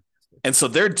to Okay. pay. And so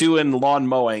they're doing lawn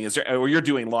mowing. Or you're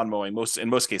doing lawn mowing in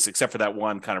most cases, except for that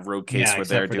one kind of road case Yeah, where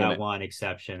they're except for doing that it. one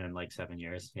exception in like 7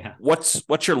 years. Yeah.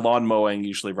 What's your lawn mowing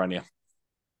usually run you?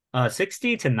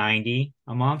 60 to 90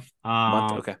 a month. A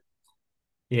month? Okay.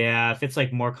 Yeah, if it's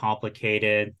like more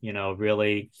complicated,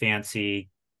 really fancy,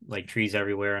 like trees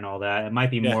everywhere and all that, it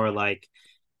might be Yeah. more like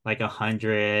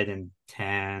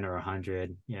 110 or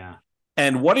 100. Yeah.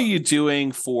 And what are you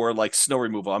doing for like snow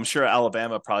removal? I'm sure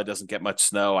Alabama probably doesn't get much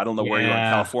snow. I don't know where you are in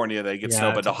Yeah. California they get snow,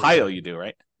 Yeah, but typically. Ohio you do,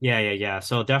 right? Yeah.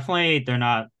 So definitely they're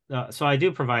not so I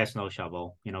do provide a snow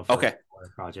shovel, for Okay.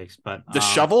 projects, but The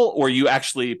shovel, or you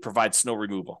actually provide snow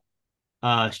removal?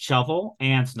 shovel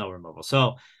and snow removal.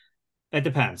 So it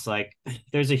depends. Like,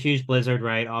 there's a huge blizzard,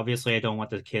 right? Obviously, I don't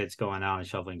want the kids going out and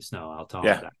shoveling snow. I'll tell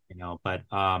them Yeah. that. But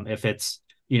if it's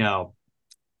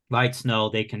light snow,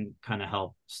 they can kind of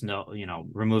help snow,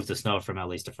 remove the snow from at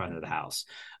least the front of the house.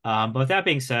 But with that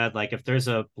being said, like if there's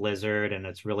a blizzard and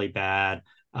it's really bad,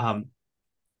 um,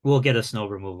 we'll get a snow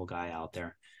removal guy out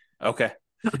there. Okay.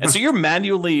 And so you're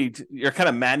kind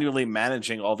of manually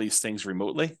managing all these things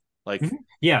remotely, like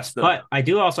Yes, so. but I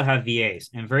do also have VAs,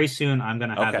 and very soon I'm going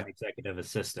to have Okay. an executive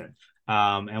assistant.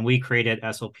 And we created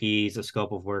SOPs, a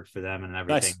scope of work for them, and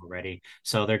everything Nice. already.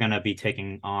 So they're going to be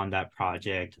taking on that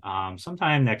project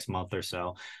sometime next month or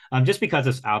so. Just because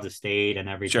it's out of state and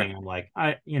Sure. everything, I'm like,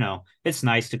 it's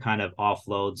nice to kind of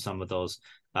offload some of those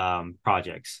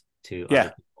projects to other Yeah.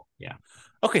 people. Yeah.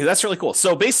 Okay, that's really cool.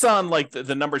 So based on like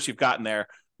the numbers you've gotten there,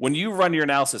 when you run your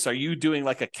analysis, are you doing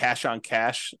like a cash on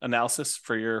cash analysis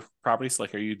for your properties?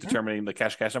 Like, are you determining the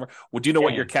cash number? Well, do you know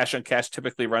what Yeah. your cash on cash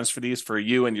typically runs for these for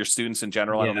you and your students in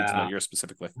general? I don't need to know Yeah. yours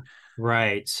specifically.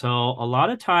 Right. So a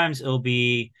lot of times it'll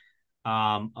be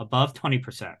above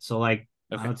 20%. So like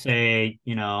I Okay. would say,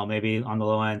 maybe on the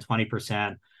low end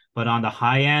 20%, but on the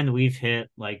high end we've hit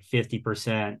like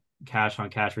 50% cash on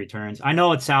cash returns. I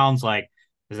know it sounds like,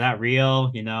 is that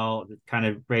real? It kind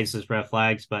of raises red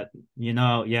flags, but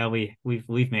yeah,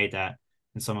 we've made that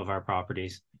in some of our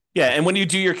properties. Yeah, and when you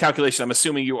do your calculation, I'm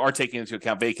assuming you are taking into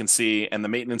account vacancy and the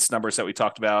maintenance numbers that we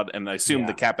talked about, and I assume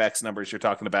the Yeah. capex numbers you're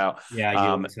talking about, Yeah, you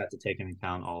always have to take into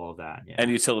account all of that. and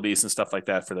Yeah. utilities and stuff like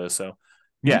that for those. So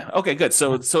Mhm. yeah, okay, good.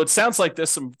 Yeah. So it sounds like there's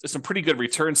some pretty good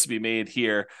returns to be made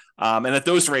here, and at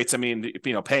those rates, I mean,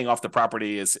 paying off the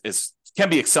property is can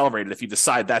be accelerated if you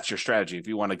decide that's your strategy. If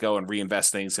you want to go and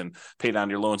reinvest things and pay down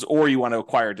your loans, or you want to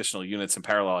acquire additional units in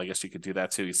parallel, I guess you could do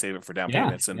that too. You save it for down Yeah,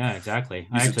 payments and yeah, exactly.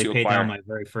 I use it actually to paid down acquire. my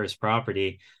very first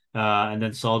property, and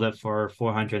then sold it for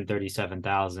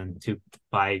 437,000 to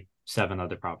buy 7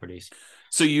 other properties.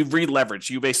 So you re-leveraged.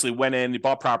 You basically went in, you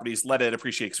bought properties, let it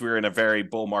appreciate because we were in a very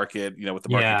bull market, with the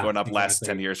market Yeah, going up last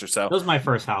 10 exactly. years or That so. was my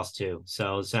first house too,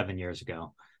 so 7 years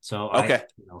ago. So Okay.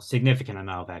 significant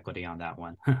amount of equity on that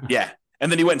one. Yeah.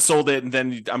 And then you went and sold it. And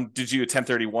then did you a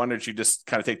 1031 or did you just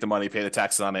kind of take the money, pay the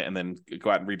taxes on it, and then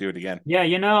go out and redo it again? Yeah,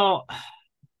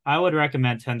 I would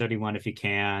recommend 1031 if you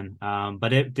can,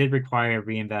 but it did require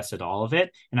reinvested all of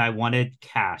it, and I wanted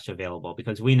cash available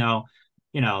because we know,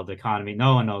 the economy.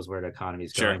 No one knows where the economy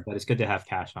is Sure. going, but it's good to have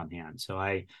cash on hand. So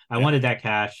I Yeah. wanted that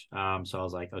cash, so I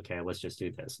was like, okay, let's just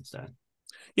do this instead.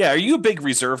 Yeah. Are you a big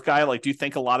reserve guy? Like, do you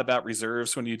think a lot about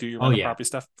reserves when you do your Oh rental yeah. property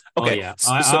stuff? Oh Okay. yeah.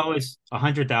 I always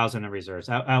 100,000 in reserves.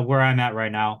 Where I'm at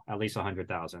right now, at least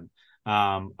 100,000.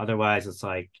 Otherwise it's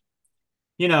like,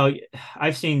 you know,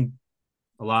 I've seen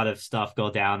a lot of stuff go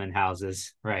down in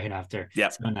houses right after Yeah.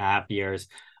 2.5 years.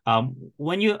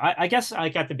 When I guess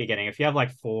like at the beginning, if you have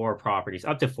like four properties,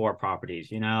 up to four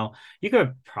properties, you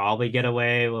could probably get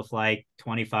away with like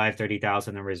 25,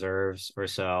 30,000 in reserves or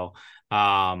so.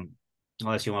 Um,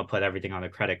 Unless you want to put everything on a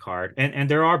credit card. And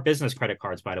there are business credit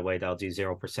cards, by the way, that'll do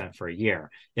 0% for a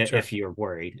year Sure. if you're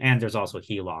worried. And there's also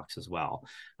HELOCs as well,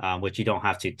 which you don't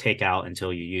have to take out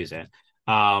until you use it.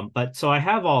 But so I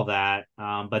have all that.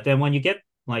 But then when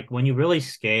you really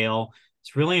scale,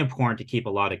 it's really important to keep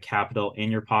a lot of capital in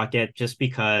your pocket just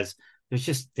because there's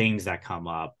just things that come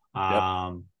up.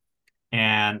 Yep.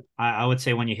 And I would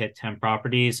say when you hit 10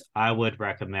 properties, I would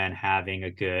recommend having a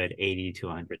good 80 to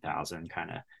 100,000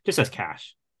 kind of just as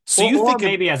cash. So you Or think of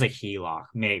maybe as a HELOC,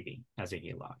 maybe as a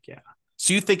HELOC. Yeah.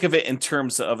 So you think of it in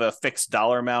terms of a fixed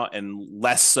dollar amount and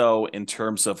less so in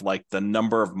terms of like the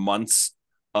number of months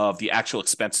of the actual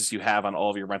expenses you have on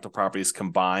all of your rental properties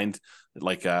combined,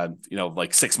 like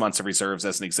like 6 months of reserves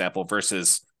as an example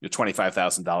versus your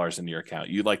 $25,000 in your account.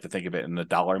 You like to think of it in the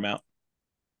dollar amount.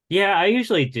 Yeah, I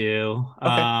usually do.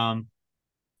 Okay,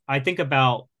 I think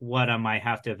about what I might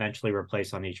have to eventually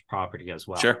replace on each property as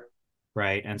well. sure.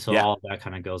 Right. And so Yeah. all of that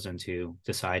kind of goes into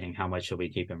deciding how much should we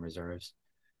keep in reserves.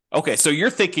 Okay, so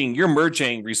you're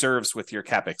merging reserves with your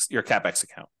CapEx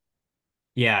account.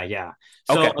 Yeah, yeah.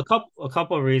 So Okay. a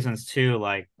couple of reasons too,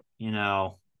 like,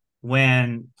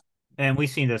 when and we've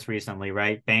seen this recently,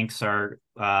 right? Banks are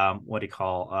what do you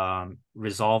call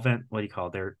resolvent? What do you call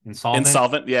it? They're insolvent.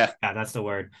 Insolvent, yeah. Yeah, that's the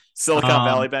word. Silicon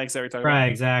Valley Um banks that we're talking about. right,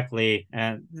 exactly.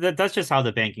 And that's just how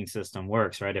the banking system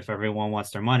works, right? If everyone wants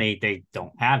their money, they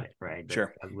don't have it, right?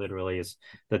 Sure. That literally is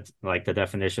the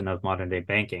definition of modern day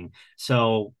banking.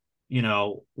 So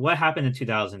what happened in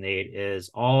 2008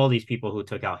 is all these people who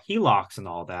took out HELOCs and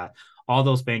all that, all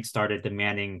those banks started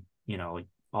demanding,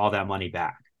 all that money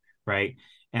back, right?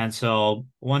 And so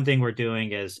one thing we're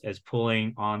doing is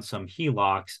pulling on some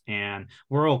HELOCs, and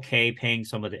we're okay paying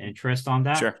some of the interest on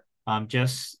that, Sure.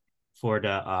 just for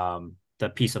the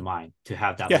peace of mind to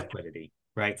have that Yeah. liquidity,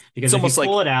 right? It's Because if you almost like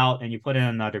pull it out and you put it in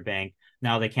another bank,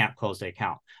 now they can't close the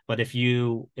account. But if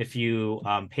you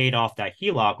paid off that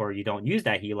HELOC or you don't use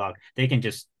that HELOC, they can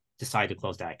just decide to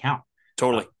close that account.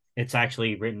 totally. It's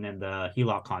actually written in the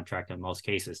HELOC contract in most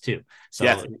cases too.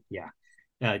 Yeah. So yeah,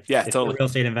 Yeah, if you're a totally. real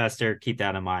estate investor, keep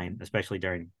that in mind, especially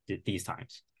during these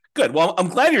times. Good. Well, I'm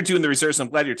glad you're doing the reserves. I'm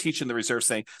glad you're teaching the reserves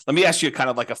thing. Let me ask you kind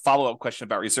of like a follow-up question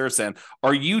about reserves then.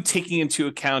 Are you taking into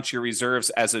account your reserves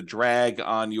as a drag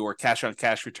on your cash on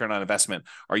cash return on investment?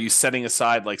 Are you setting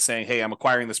aside like saying, hey, I'm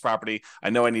acquiring this property. I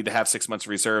know I need to have 6 months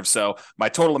of reserves. So my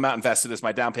total amount invested is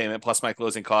my down payment plus my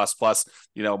closing costs plus,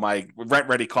 my rent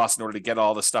ready costs in order to get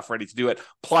all the stuff ready to do it.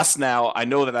 Plus now I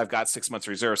know that I've got 6 months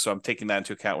reserves. So I'm taking that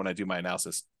into account when I do my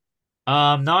analysis. No,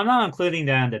 I'm not including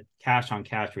that in the cash on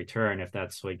cash return if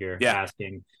that's what you're Yeah.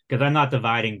 asking, because I'm not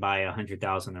dividing by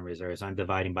 100,000 in reserves. I'm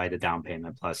dividing by the down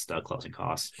payment plus the closing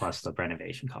costs plus the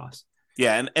renovation costs.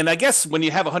 Yeah, and I guess when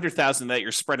you have 100,000 that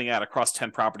you're spreading out across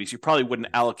 10 properties, you probably wouldn't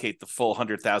allocate the full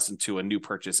 100,000 to a new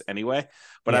purchase anyway.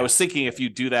 But I Yeah, was thinking if you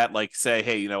do that, like say,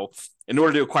 hey, in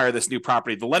order to acquire this new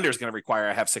property, the lender is going to require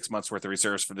I have 6 months worth of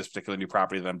reserves for this particular new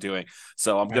property that I'm doing.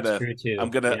 So that's true I'm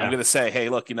too. gonna I'm Yeah, gonna say, hey,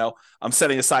 look, I'm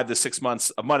setting aside this 6 months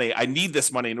of money. I need this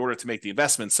money in order to make the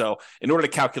investment. So in order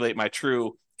to calculate my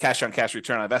true cash on cash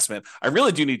return on investment, I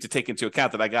really do need to take into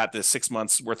account that I got this 6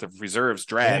 months worth of reserves yeah,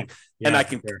 drag, and yeah,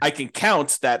 for sure. I can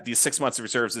count that these 6 months of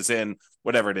reserves is in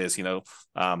whatever it is, your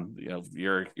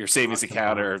savings Stocks and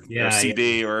account or bonds. Yeah, yeah,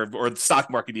 CD or the stock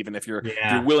market, even if you're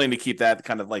yeah, willing to keep that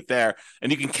kind of like there,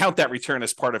 and you can count that return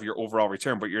as part of your overall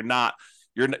return, but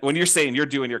when you're saying you're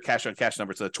doing your cash on cash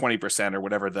number to 20% or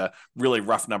whatever the really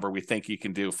rough number we think you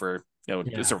can do for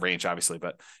it's yeah. a range obviously,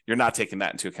 but you're not taking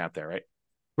that into account there, right?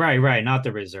 Right, right, not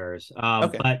the reserves.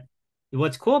 Okay. But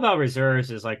what's cool about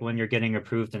reserves is like when you're getting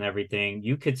approved and everything,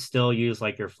 you could still use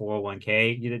like your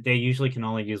 401k. They usually can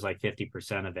only use like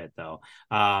 50% of it though.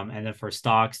 And then for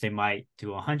stocks, they might do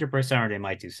 100% or they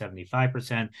might do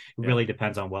 75%. It Yeah. really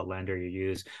depends on what lender you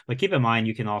use. But keep in mind,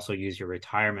 you can also use your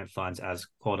retirement funds as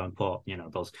quote unquote,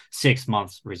 those 6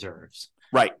 months reserves.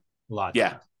 Right. A lot of Yeah.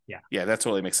 times. Yeah. Yeah, that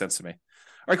totally makes sense to me.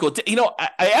 All right, cool.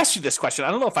 I asked you this question.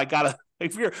 I don't know if I got a.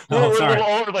 If Oh, we're a little sorry.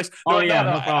 all over the place. Oh No, no, yeah,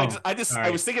 no. no problem. I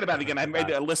Sorry. was thinking about it again. I made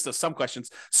Forgot. a list of some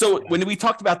questions. So Yeah. when we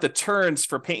talked about the turns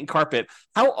for paint and carpet,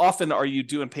 how often are you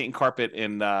doing paint and carpet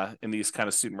in these kind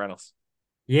of student rentals?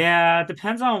 Yeah, it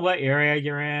depends on what area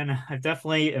you're in. I've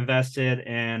definitely invested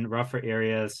in rougher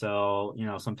areas. So,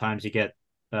 sometimes you get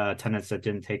tenants that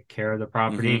didn't take care of the Hmm.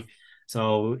 property.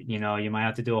 So, you might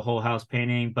have to do a whole house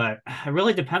painting, but it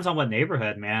really depends on what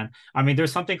neighborhood, man. I mean,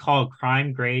 there's something called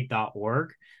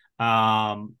crimegrade.org.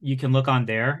 You can look on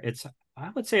there. I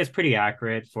would say it's pretty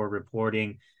accurate for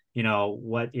reporting,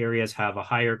 what areas have a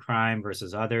higher crime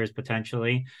versus others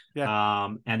potentially. Yeah.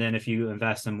 And then if you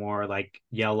invest in more like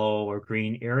yellow or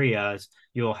green areas,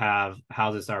 you'll have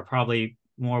houses that are probably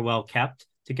more well kept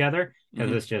together because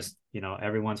Hmm. it's just,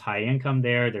 everyone's high income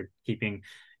there. They're keeping,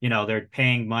 they're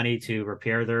paying money to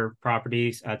repair their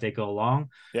properties as they go along.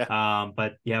 Yeah.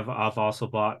 But I've also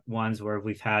bought ones where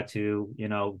we've had to,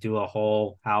 do a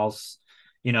whole house,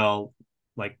 you know,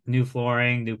 like new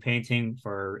flooring, new painting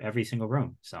for every single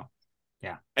room. So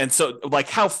yeah. And so, like,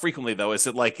 how frequently though? Is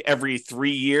it like every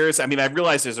 3 years? I mean, I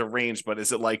realize there's a range, but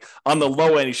is it like on the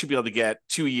low end, you should be able to get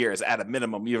 2 years at a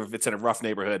minimum, even if it's in a rough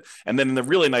neighborhood, and then in the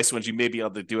really nice ones, you may be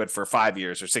able to do it for 5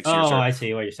 years or 6 years, Oh, or I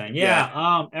see what you're saying. yeah.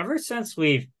 Yeah, ever since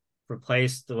we've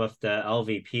replaced with the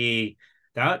LVP,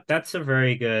 that's a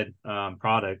very good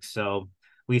product. So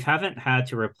we haven't had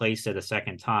to replace it a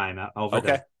second time over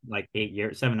the Okay. like 8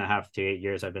 years, 7.5 to 8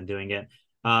 years I've been doing it.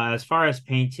 As far as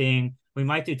painting, we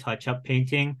might do touch-up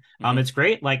painting. Hmm. It's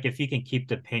great like if you can keep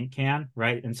the paint can,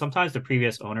 right? And sometimes the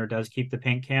previous owner does keep the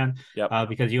paint can Yep.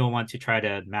 because you don't want to try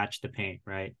to match the paint,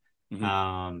 right?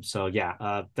 Hmm. So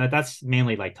yeah, that's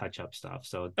mainly like touch up stuff.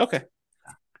 So Okay.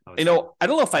 yeah, I would say that. I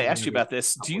don't know if I Maybe asked you every about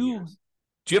this. couple years.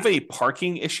 Do you have Yeah. any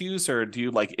parking issues, or do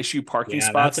you like issue parking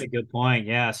Yeah, that's spots? a good point.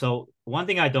 Yeah. So one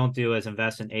thing I don't do is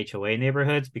invest in HOA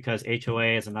neighborhoods because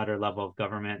HOA is another level of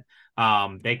government.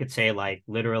 They could say like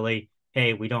literally,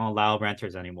 hey, we don't allow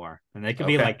renters anymore. And they could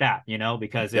be Okay. like that,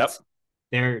 because Yep.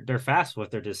 they're fast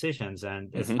with their decisions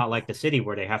and it's Hmm. not like the city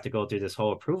where they have to go through this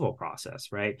whole approval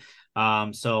process, right?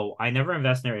 So I never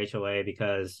invest in their HOA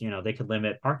because they could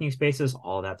limit parking spaces,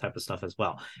 all that type of stuff as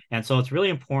well. And so it's really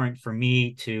important for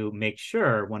me to make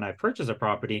sure when I purchase a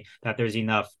property that there's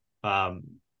enough um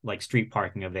like street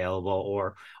parking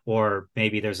available or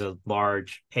maybe there's a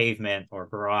large pavement or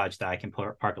garage that I can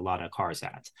park a lot of cars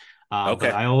at. But Okay.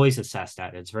 I always assess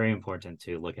that. It's very important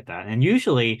to look at that. And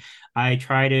usually I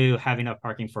try to have enough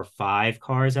parking for 5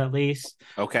 cars at least.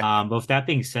 Okay. But with that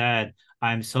being said,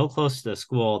 I'm so close to the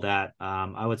school that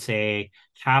I would say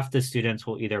half the students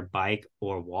will either bike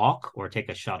or walk or take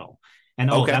a shuttle. And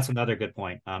oh, Okay. that's another good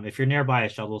point. If you're nearby a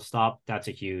shuttle stop, that's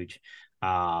a huge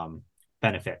um,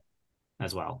 benefit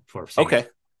as well for Okay.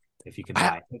 safety. If you can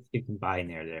buy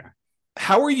near there.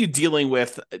 How are you dealing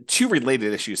with two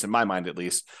related issues in my mind, at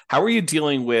least? How are you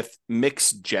dealing with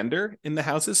mixed gender in the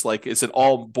houses? Like, is it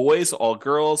all boys, all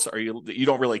girls? Are you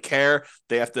don't really care?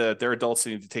 They're adults,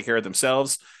 they need to take care of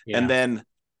themselves. And Yeah. then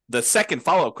the second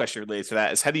follow-up question related to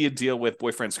that is, how do you deal with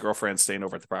boyfriends, girlfriends staying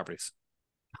over at the properties?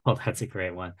 Oh, that's a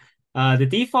great one. The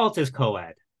default is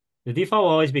co-ed. The default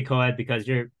will always be co-ed because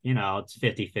it's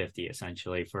 50-50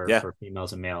 essentially for Yeah. for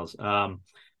females and males.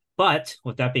 But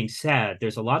with that being said,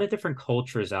 there's a lot of different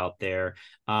cultures out there.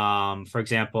 For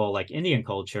example, like Indian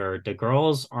culture, the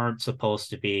girls aren't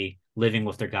supposed to be living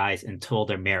with their guys until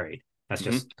they're married. That's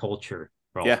Hmm. just cultural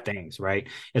Yeah. things, right?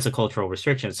 It's a cultural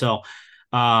restriction. So,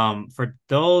 for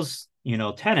those,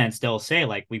 tenants, they'll say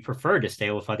like, we prefer to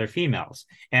stay with other females.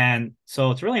 And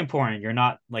so it's really important. You're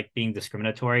not like being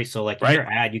discriminatory. So like in Right.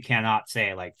 your ad, you cannot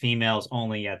say like females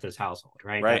only at this household,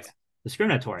 right? Right. That's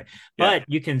discriminatory. Yeah. But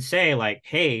you can say like,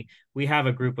 hey, we have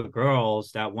a group of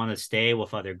girls that want to stay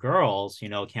with other girls,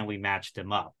 can we match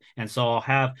them up? And so I'll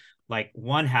have like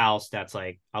one house that's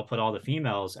like, I'll put all the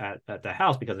females at the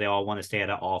house because they all want to stay at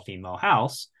an all female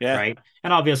house, Yeah. right?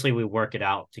 And obviously we work it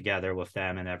out together with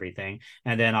them and everything.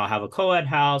 And then I'll have a co-ed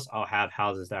house. I'll have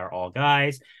houses that are all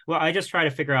guys. Well, I just try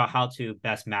to figure out how to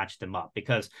best match them up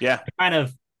because Yeah.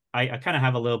 I kind of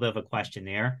have a little bit of a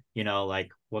questionnaire,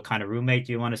 like what kind of roommate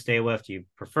do you want to stay with? Do you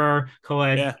prefer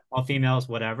co-ed, Yeah. all females,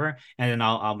 whatever? And then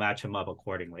I'll match them up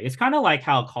accordingly. It's kind of like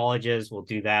how colleges will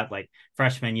do that, like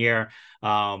freshman year.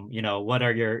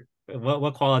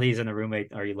 What qualities in a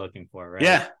roommate are you looking for, right?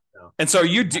 Yeah. So And so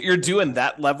you're doing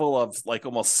that level of like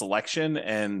almost selection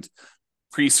and yeah,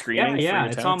 pre-screening for yeah.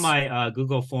 your It's on tenants? my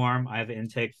Google form. I have an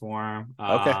intake form.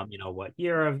 Okay. What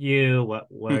year of you, what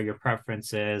Hmm. are your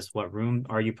preferences, what room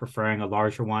are you preferring, a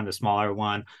larger one, a smaller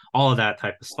one, all of that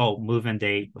type of stuff. Oh, move-in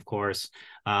date, of course.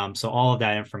 So all of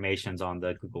that information's on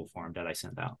the Google form that I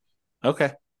sent out.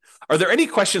 Okay. Are there any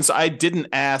questions I didn't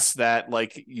ask that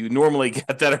like you normally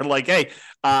get that are like, hey,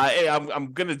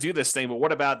 I'm gonna do this thing, but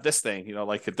what about this thing?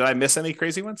 Like, did I miss any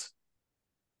crazy ones?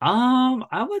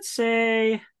 I would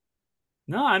say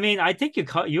No, I mean, I think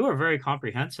you were very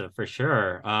comprehensive for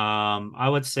sure. I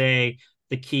would say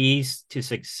the keys to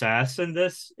success in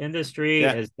this industry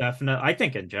Yeah. is definitely, I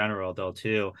think in general though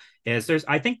too, is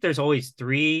I think there's always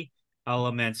three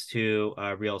elements to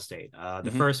real estate.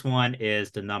 The Hmm. first one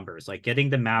is the numbers, like getting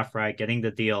the math right, getting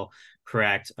the deal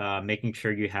correct, making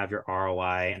sure you have your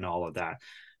ROI and all of that.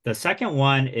 The second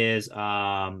one is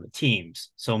teams.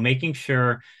 So making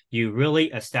sure you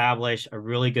really establish a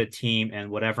really good team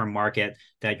in whatever market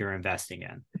that you're investing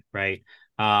in, right?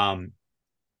 Um,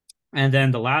 and then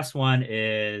the last one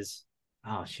is,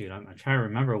 oh shoot, I'm trying to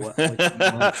remember which one.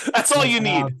 That's all But you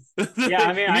need. yeah,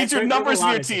 I mean, You need your there's a numbers in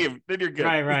lot your of things. team, then you're good.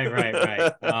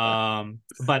 Right.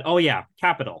 But oh yeah,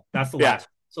 capital. That's the Yeah. last.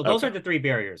 So those Okay. are the three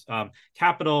barriers.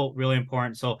 Capital really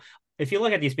important. So if you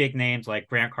look at these big names like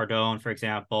Grant Cardone, for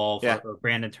example, Yeah. or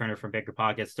Brandon Turner from Bigger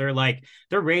Pockets, they're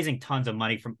raising tons of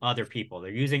money from other people.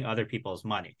 They're using other people's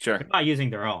money. Sure. They're not using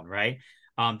their own, right?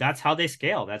 That's how they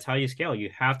scale. That's how you scale.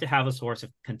 You have to have a source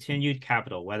of continued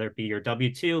capital, whether it be your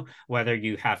W-2, whether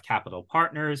you have capital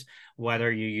partners,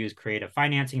 whether you use creative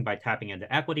financing by tapping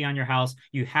into equity on your house.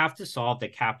 You have to solve the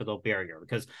capital barrier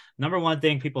because number one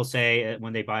thing people say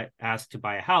when they ask to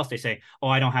buy a house, they say, "Oh,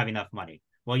 I don't have enough money."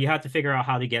 Well, you have to figure out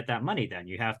how to get that money. Then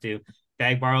you have to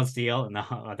beg, borrow, steal, and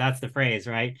that's the phrase,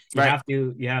 right? Right.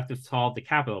 You have to solve the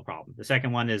capital problem. The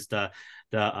second one is the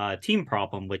team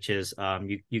problem, which is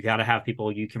you got to have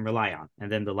people you can rely on.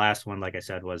 And then the last one, like I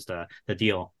said, was the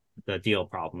deal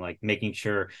problem, like making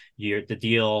sure the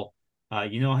deal.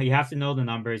 You have to know the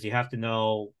numbers, you have to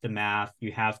know the math,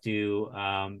 you have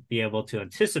to be able to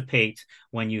anticipate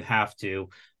when you have to,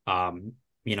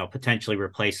 potentially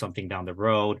replace something down the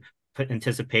road,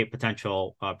 anticipate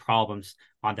potential problems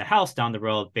on the house down the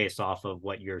road based off of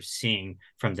what you're seeing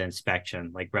from the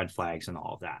inspection, like red flags and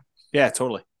all of that. Yeah,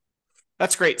 totally.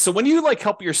 That's great. So when you like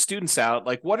help your students out,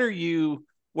 like what are you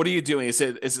doing? Is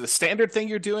it a standard thing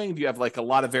you're doing? Do you have like a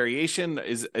lot of variation?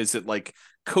 Is it like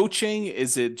coaching?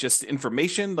 Is it just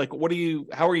information? Like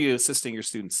how are you assisting your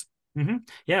students? Mm-hmm.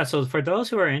 Yeah. So for those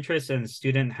who are interested in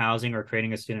student housing or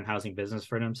creating a student housing business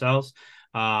for themselves,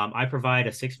 I provide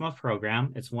a 6-month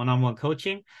program. It's one-on-one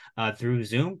coaching through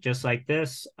Zoom, just like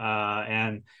this.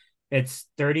 And it's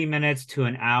 30 minutes to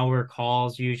an hour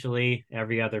calls, usually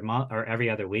every other month or every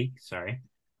other week. Sorry.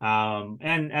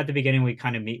 And at the beginning, we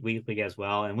kind of meet weekly as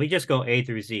well. And we just go A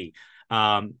through Z.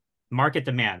 Um, Market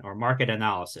demand or market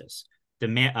analysis,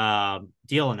 demand,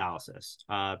 deal analysis,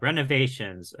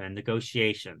 renovations and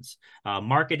negotiations,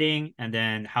 marketing, and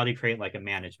then how to create like a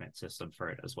management system for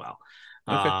it as well.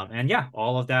 Okay. And yeah,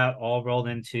 all of that all rolled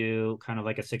into kind of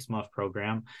like a 6-month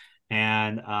program.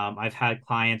 And I've had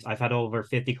over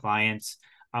 50 clients.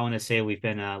 I want to say we've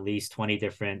been in at least 20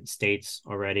 different states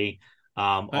already,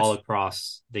 all Nice.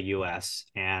 across the US.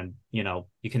 And, you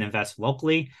can invest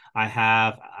locally.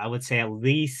 I would say at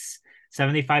least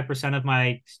 75% of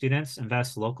my students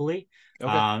invest locally.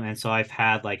 Okay. And so I've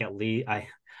had like at least, I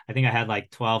think I had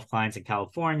like 12 clients in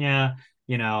California.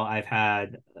 I've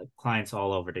had clients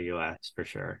all over the US for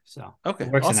sure. So it Okay.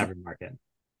 works in Awesome. every market.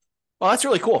 Well, that's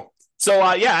really cool.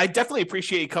 So, yeah, I definitely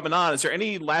appreciate you coming on. Is there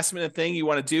any last minute thing you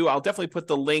want to do? I'll definitely put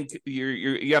the link.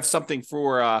 You have something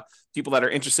for people that are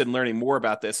interested in learning more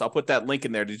about this. I'll put that link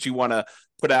in there. Did you want to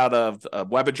put out a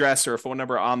web address or a phone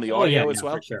number on the Oh yeah, audio as yeah, for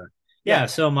well? sure. Yeah. Yeah,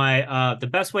 so the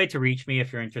best way to reach me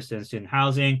if you're interested in student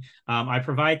housing, I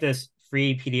provide this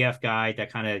free PDF guide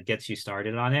that kind of gets you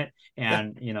started on it Yeah.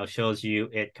 and shows you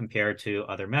it compared to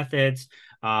other methods.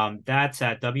 That's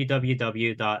at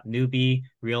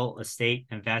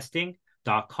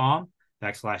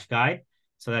www.newbierealestateinvesting.com/guide.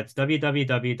 So that's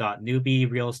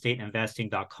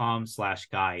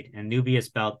www.newbierealestateinvesting.com/guide. And newbie is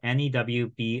spelled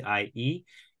NEWBIE.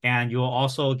 And you'll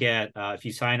also get, if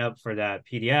you sign up for that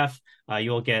PDF,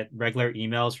 you'll get regular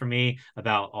emails from me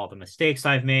about all the mistakes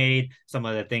I've made, some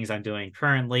of the things I'm doing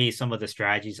currently, some of the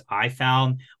strategies I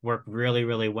found work really,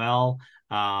 really well.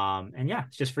 And yeah,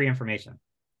 it's just free information.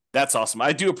 That's awesome.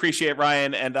 I do appreciate it,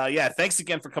 Ryan. And yeah, thanks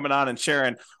again for coming on and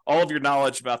sharing all of your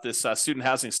knowledge about this student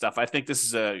housing stuff. I think this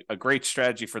is a great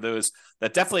strategy for those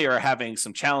that definitely are having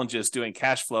some challenges doing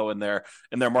cash flow in their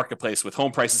marketplace, with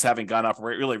home prices having gone up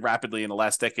really rapidly in the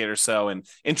last decade or so, and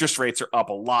interest rates are up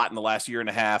a lot in the last year and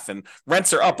a half, and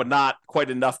rents are up, but not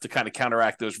quite enough to kind of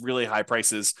counteract those really high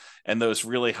prices and those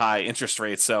really high interest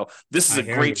rates. So this is I a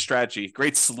hear great you. strategy,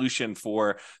 great solution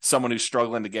for someone who's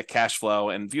struggling to get cash flow,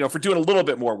 and for doing a little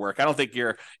bit more work. I don't think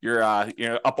you're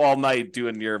up all night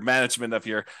doing your management of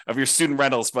your student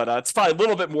rentals, but it's probably a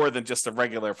little bit more than just a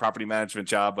regular property management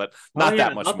job, but Oh not yeah,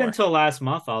 that much up more. until last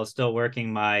month, I was still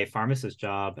working my pharmacist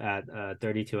job at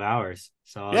 32 hours.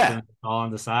 So I was Yeah. doing it all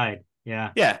on the side.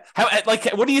 Yeah. Yeah. How, like,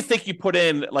 what do you think you put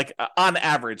in, like, on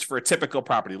average for a typical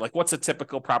property? Like, what's a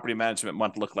typical property management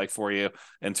month look like for you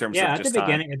in terms of Yeah, at the just time?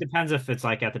 beginning, it depends if it's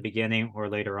like at the beginning or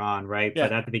later on, right? But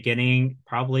Yeah. at the beginning,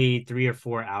 probably 3 or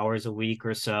 4 hours a week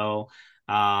or so,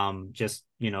 just,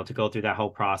 to go through that whole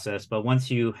process. But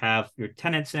once you have your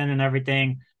tenants in and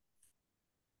everything,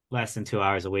 less than 2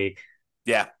 hours a week,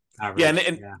 Yeah. Yeah. And,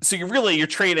 average. Yeah, so you're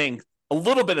trading a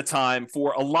little bit of time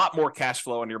for a lot more cash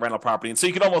flow on your rental property. And so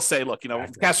you could almost say, look,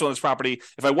 exactly. cash flow on this property,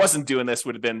 if I wasn't doing this,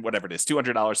 would have been whatever it is,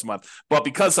 $200 a month. But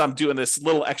because I'm doing this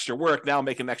little extra work, now I'm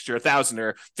making an extra 1,000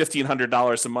 or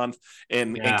 $1,500 a month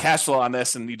in Yeah. cash flow on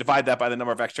this. And you divide that by the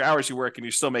number of extra hours you work, and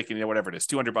you're still making, whatever it is,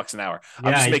 $200 an hour.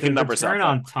 I'm just Yeah, making the numbers return up,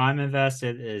 though. on time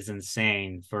invested is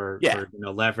insane for Yeah.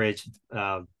 leverage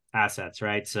assets,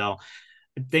 right? So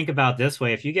think about this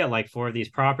way: if you get like 4 of these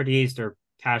properties, they're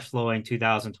cash flowing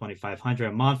 2,000, 2,500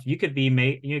 a month. You could be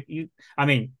made you. I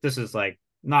mean, this is like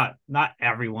not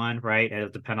everyone, right? It'll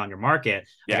depend on your market.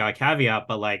 I Yeah. got a caveat,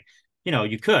 but like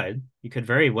you could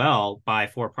very well buy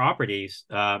 4 properties,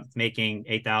 making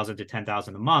 8,000 to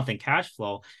 10,000 a month in cash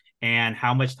flow. And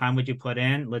how much time would you put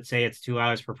in? Let's say it's 2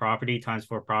 hours per property times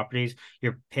 4 properties.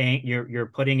 You're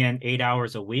putting in 8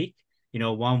 hours a week,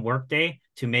 one work day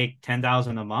to make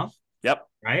 10,000 a month, Yep.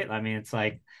 right? I mean, it's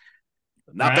like,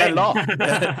 Not bad right? at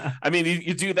all. I mean,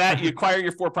 you do that, you acquire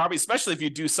your 4 properties, especially if you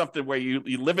do something where you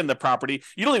live in the property.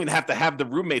 You don't even have to have the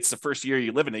roommates the first year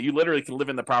you live in it. You literally can live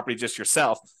in the property just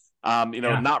yourself,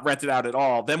 Yeah. not rent it out at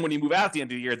all. Then when you move out at the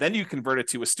end of the year, then you convert it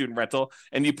to a student rental,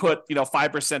 and you put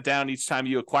 5% down each time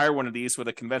you acquire one of these with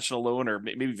a conventional loan, or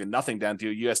maybe even nothing down to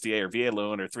a USDA or VA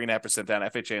loan, or 3.5% down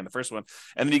FHA in the first one.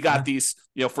 And then you got these,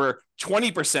 for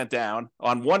 20% down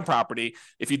on one property.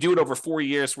 If you do it over 4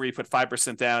 years, where you put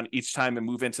 5% down each time and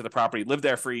move into the property, live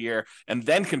there for a year, and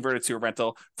then convert it to a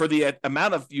rental for the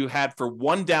amount of you had for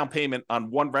one down payment on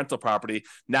one rental property.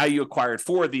 Now you acquired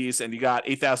 4 of these, and you got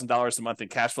 $8,000 a month in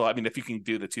cash flow. I mean, if you can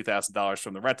do the $2,000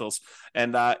 from the rentals,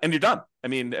 and you're done. I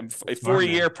mean, a Smart, 4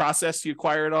 year man. process, you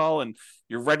acquire it all, and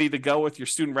you're ready to go with your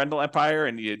student rental empire,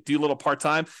 and you do a little part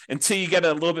time until you get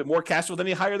a little bit more cash flow. Then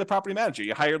you hire the property manager.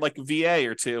 You hire like a VA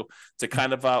or two to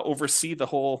kind of oversee the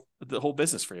whole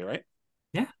business for you, right?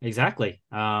 Yeah, exactly.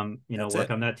 That's Work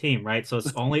it. on that team, right? So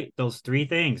it's only those 3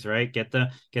 things, right? Get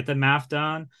the math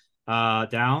down,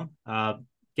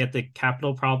 get the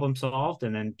capital problem solved,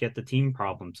 and then get the team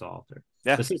problem solved, or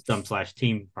Yeah, the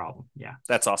system/team problem. Yeah.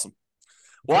 that's awesome.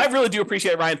 Well, I really do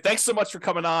appreciate it, Ryan. Thanks so much for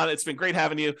coming on. It's been great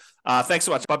having you. Thanks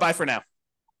so much. Bye bye for now.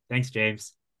 Thanks,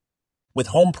 James. With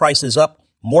home prices up,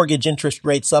 mortgage interest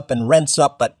rates up, and rents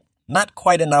up, but not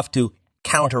quite enough to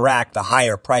counteract the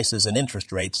higher prices and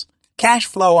interest rates, cash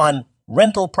flow on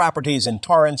rental properties in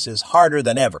Torrance is harder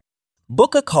than ever.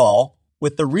 Book a call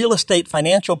with the Real Estate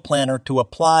Financial Planner to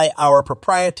apply our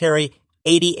proprietary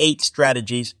 88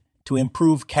 strategies to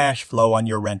improve cash flow on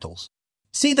your rentals.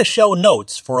 See the show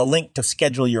notes for a link to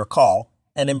schedule your call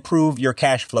and improve your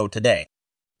cash flow today.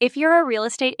 If you're a real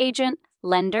estate agent,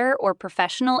 lender, or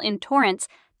professional in Torrance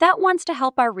that wants to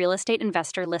help our real estate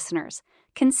investor listeners,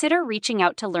 consider reaching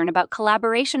out to learn about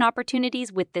collaboration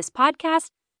opportunities with this podcast.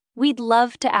 We'd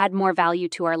love to add more value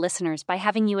to our listeners by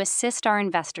having you assist our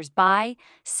investors buy,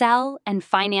 sell, and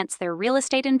finance their real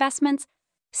estate investments.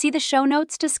 See the show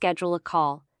notes to schedule a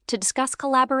call to discuss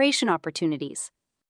collaboration opportunities.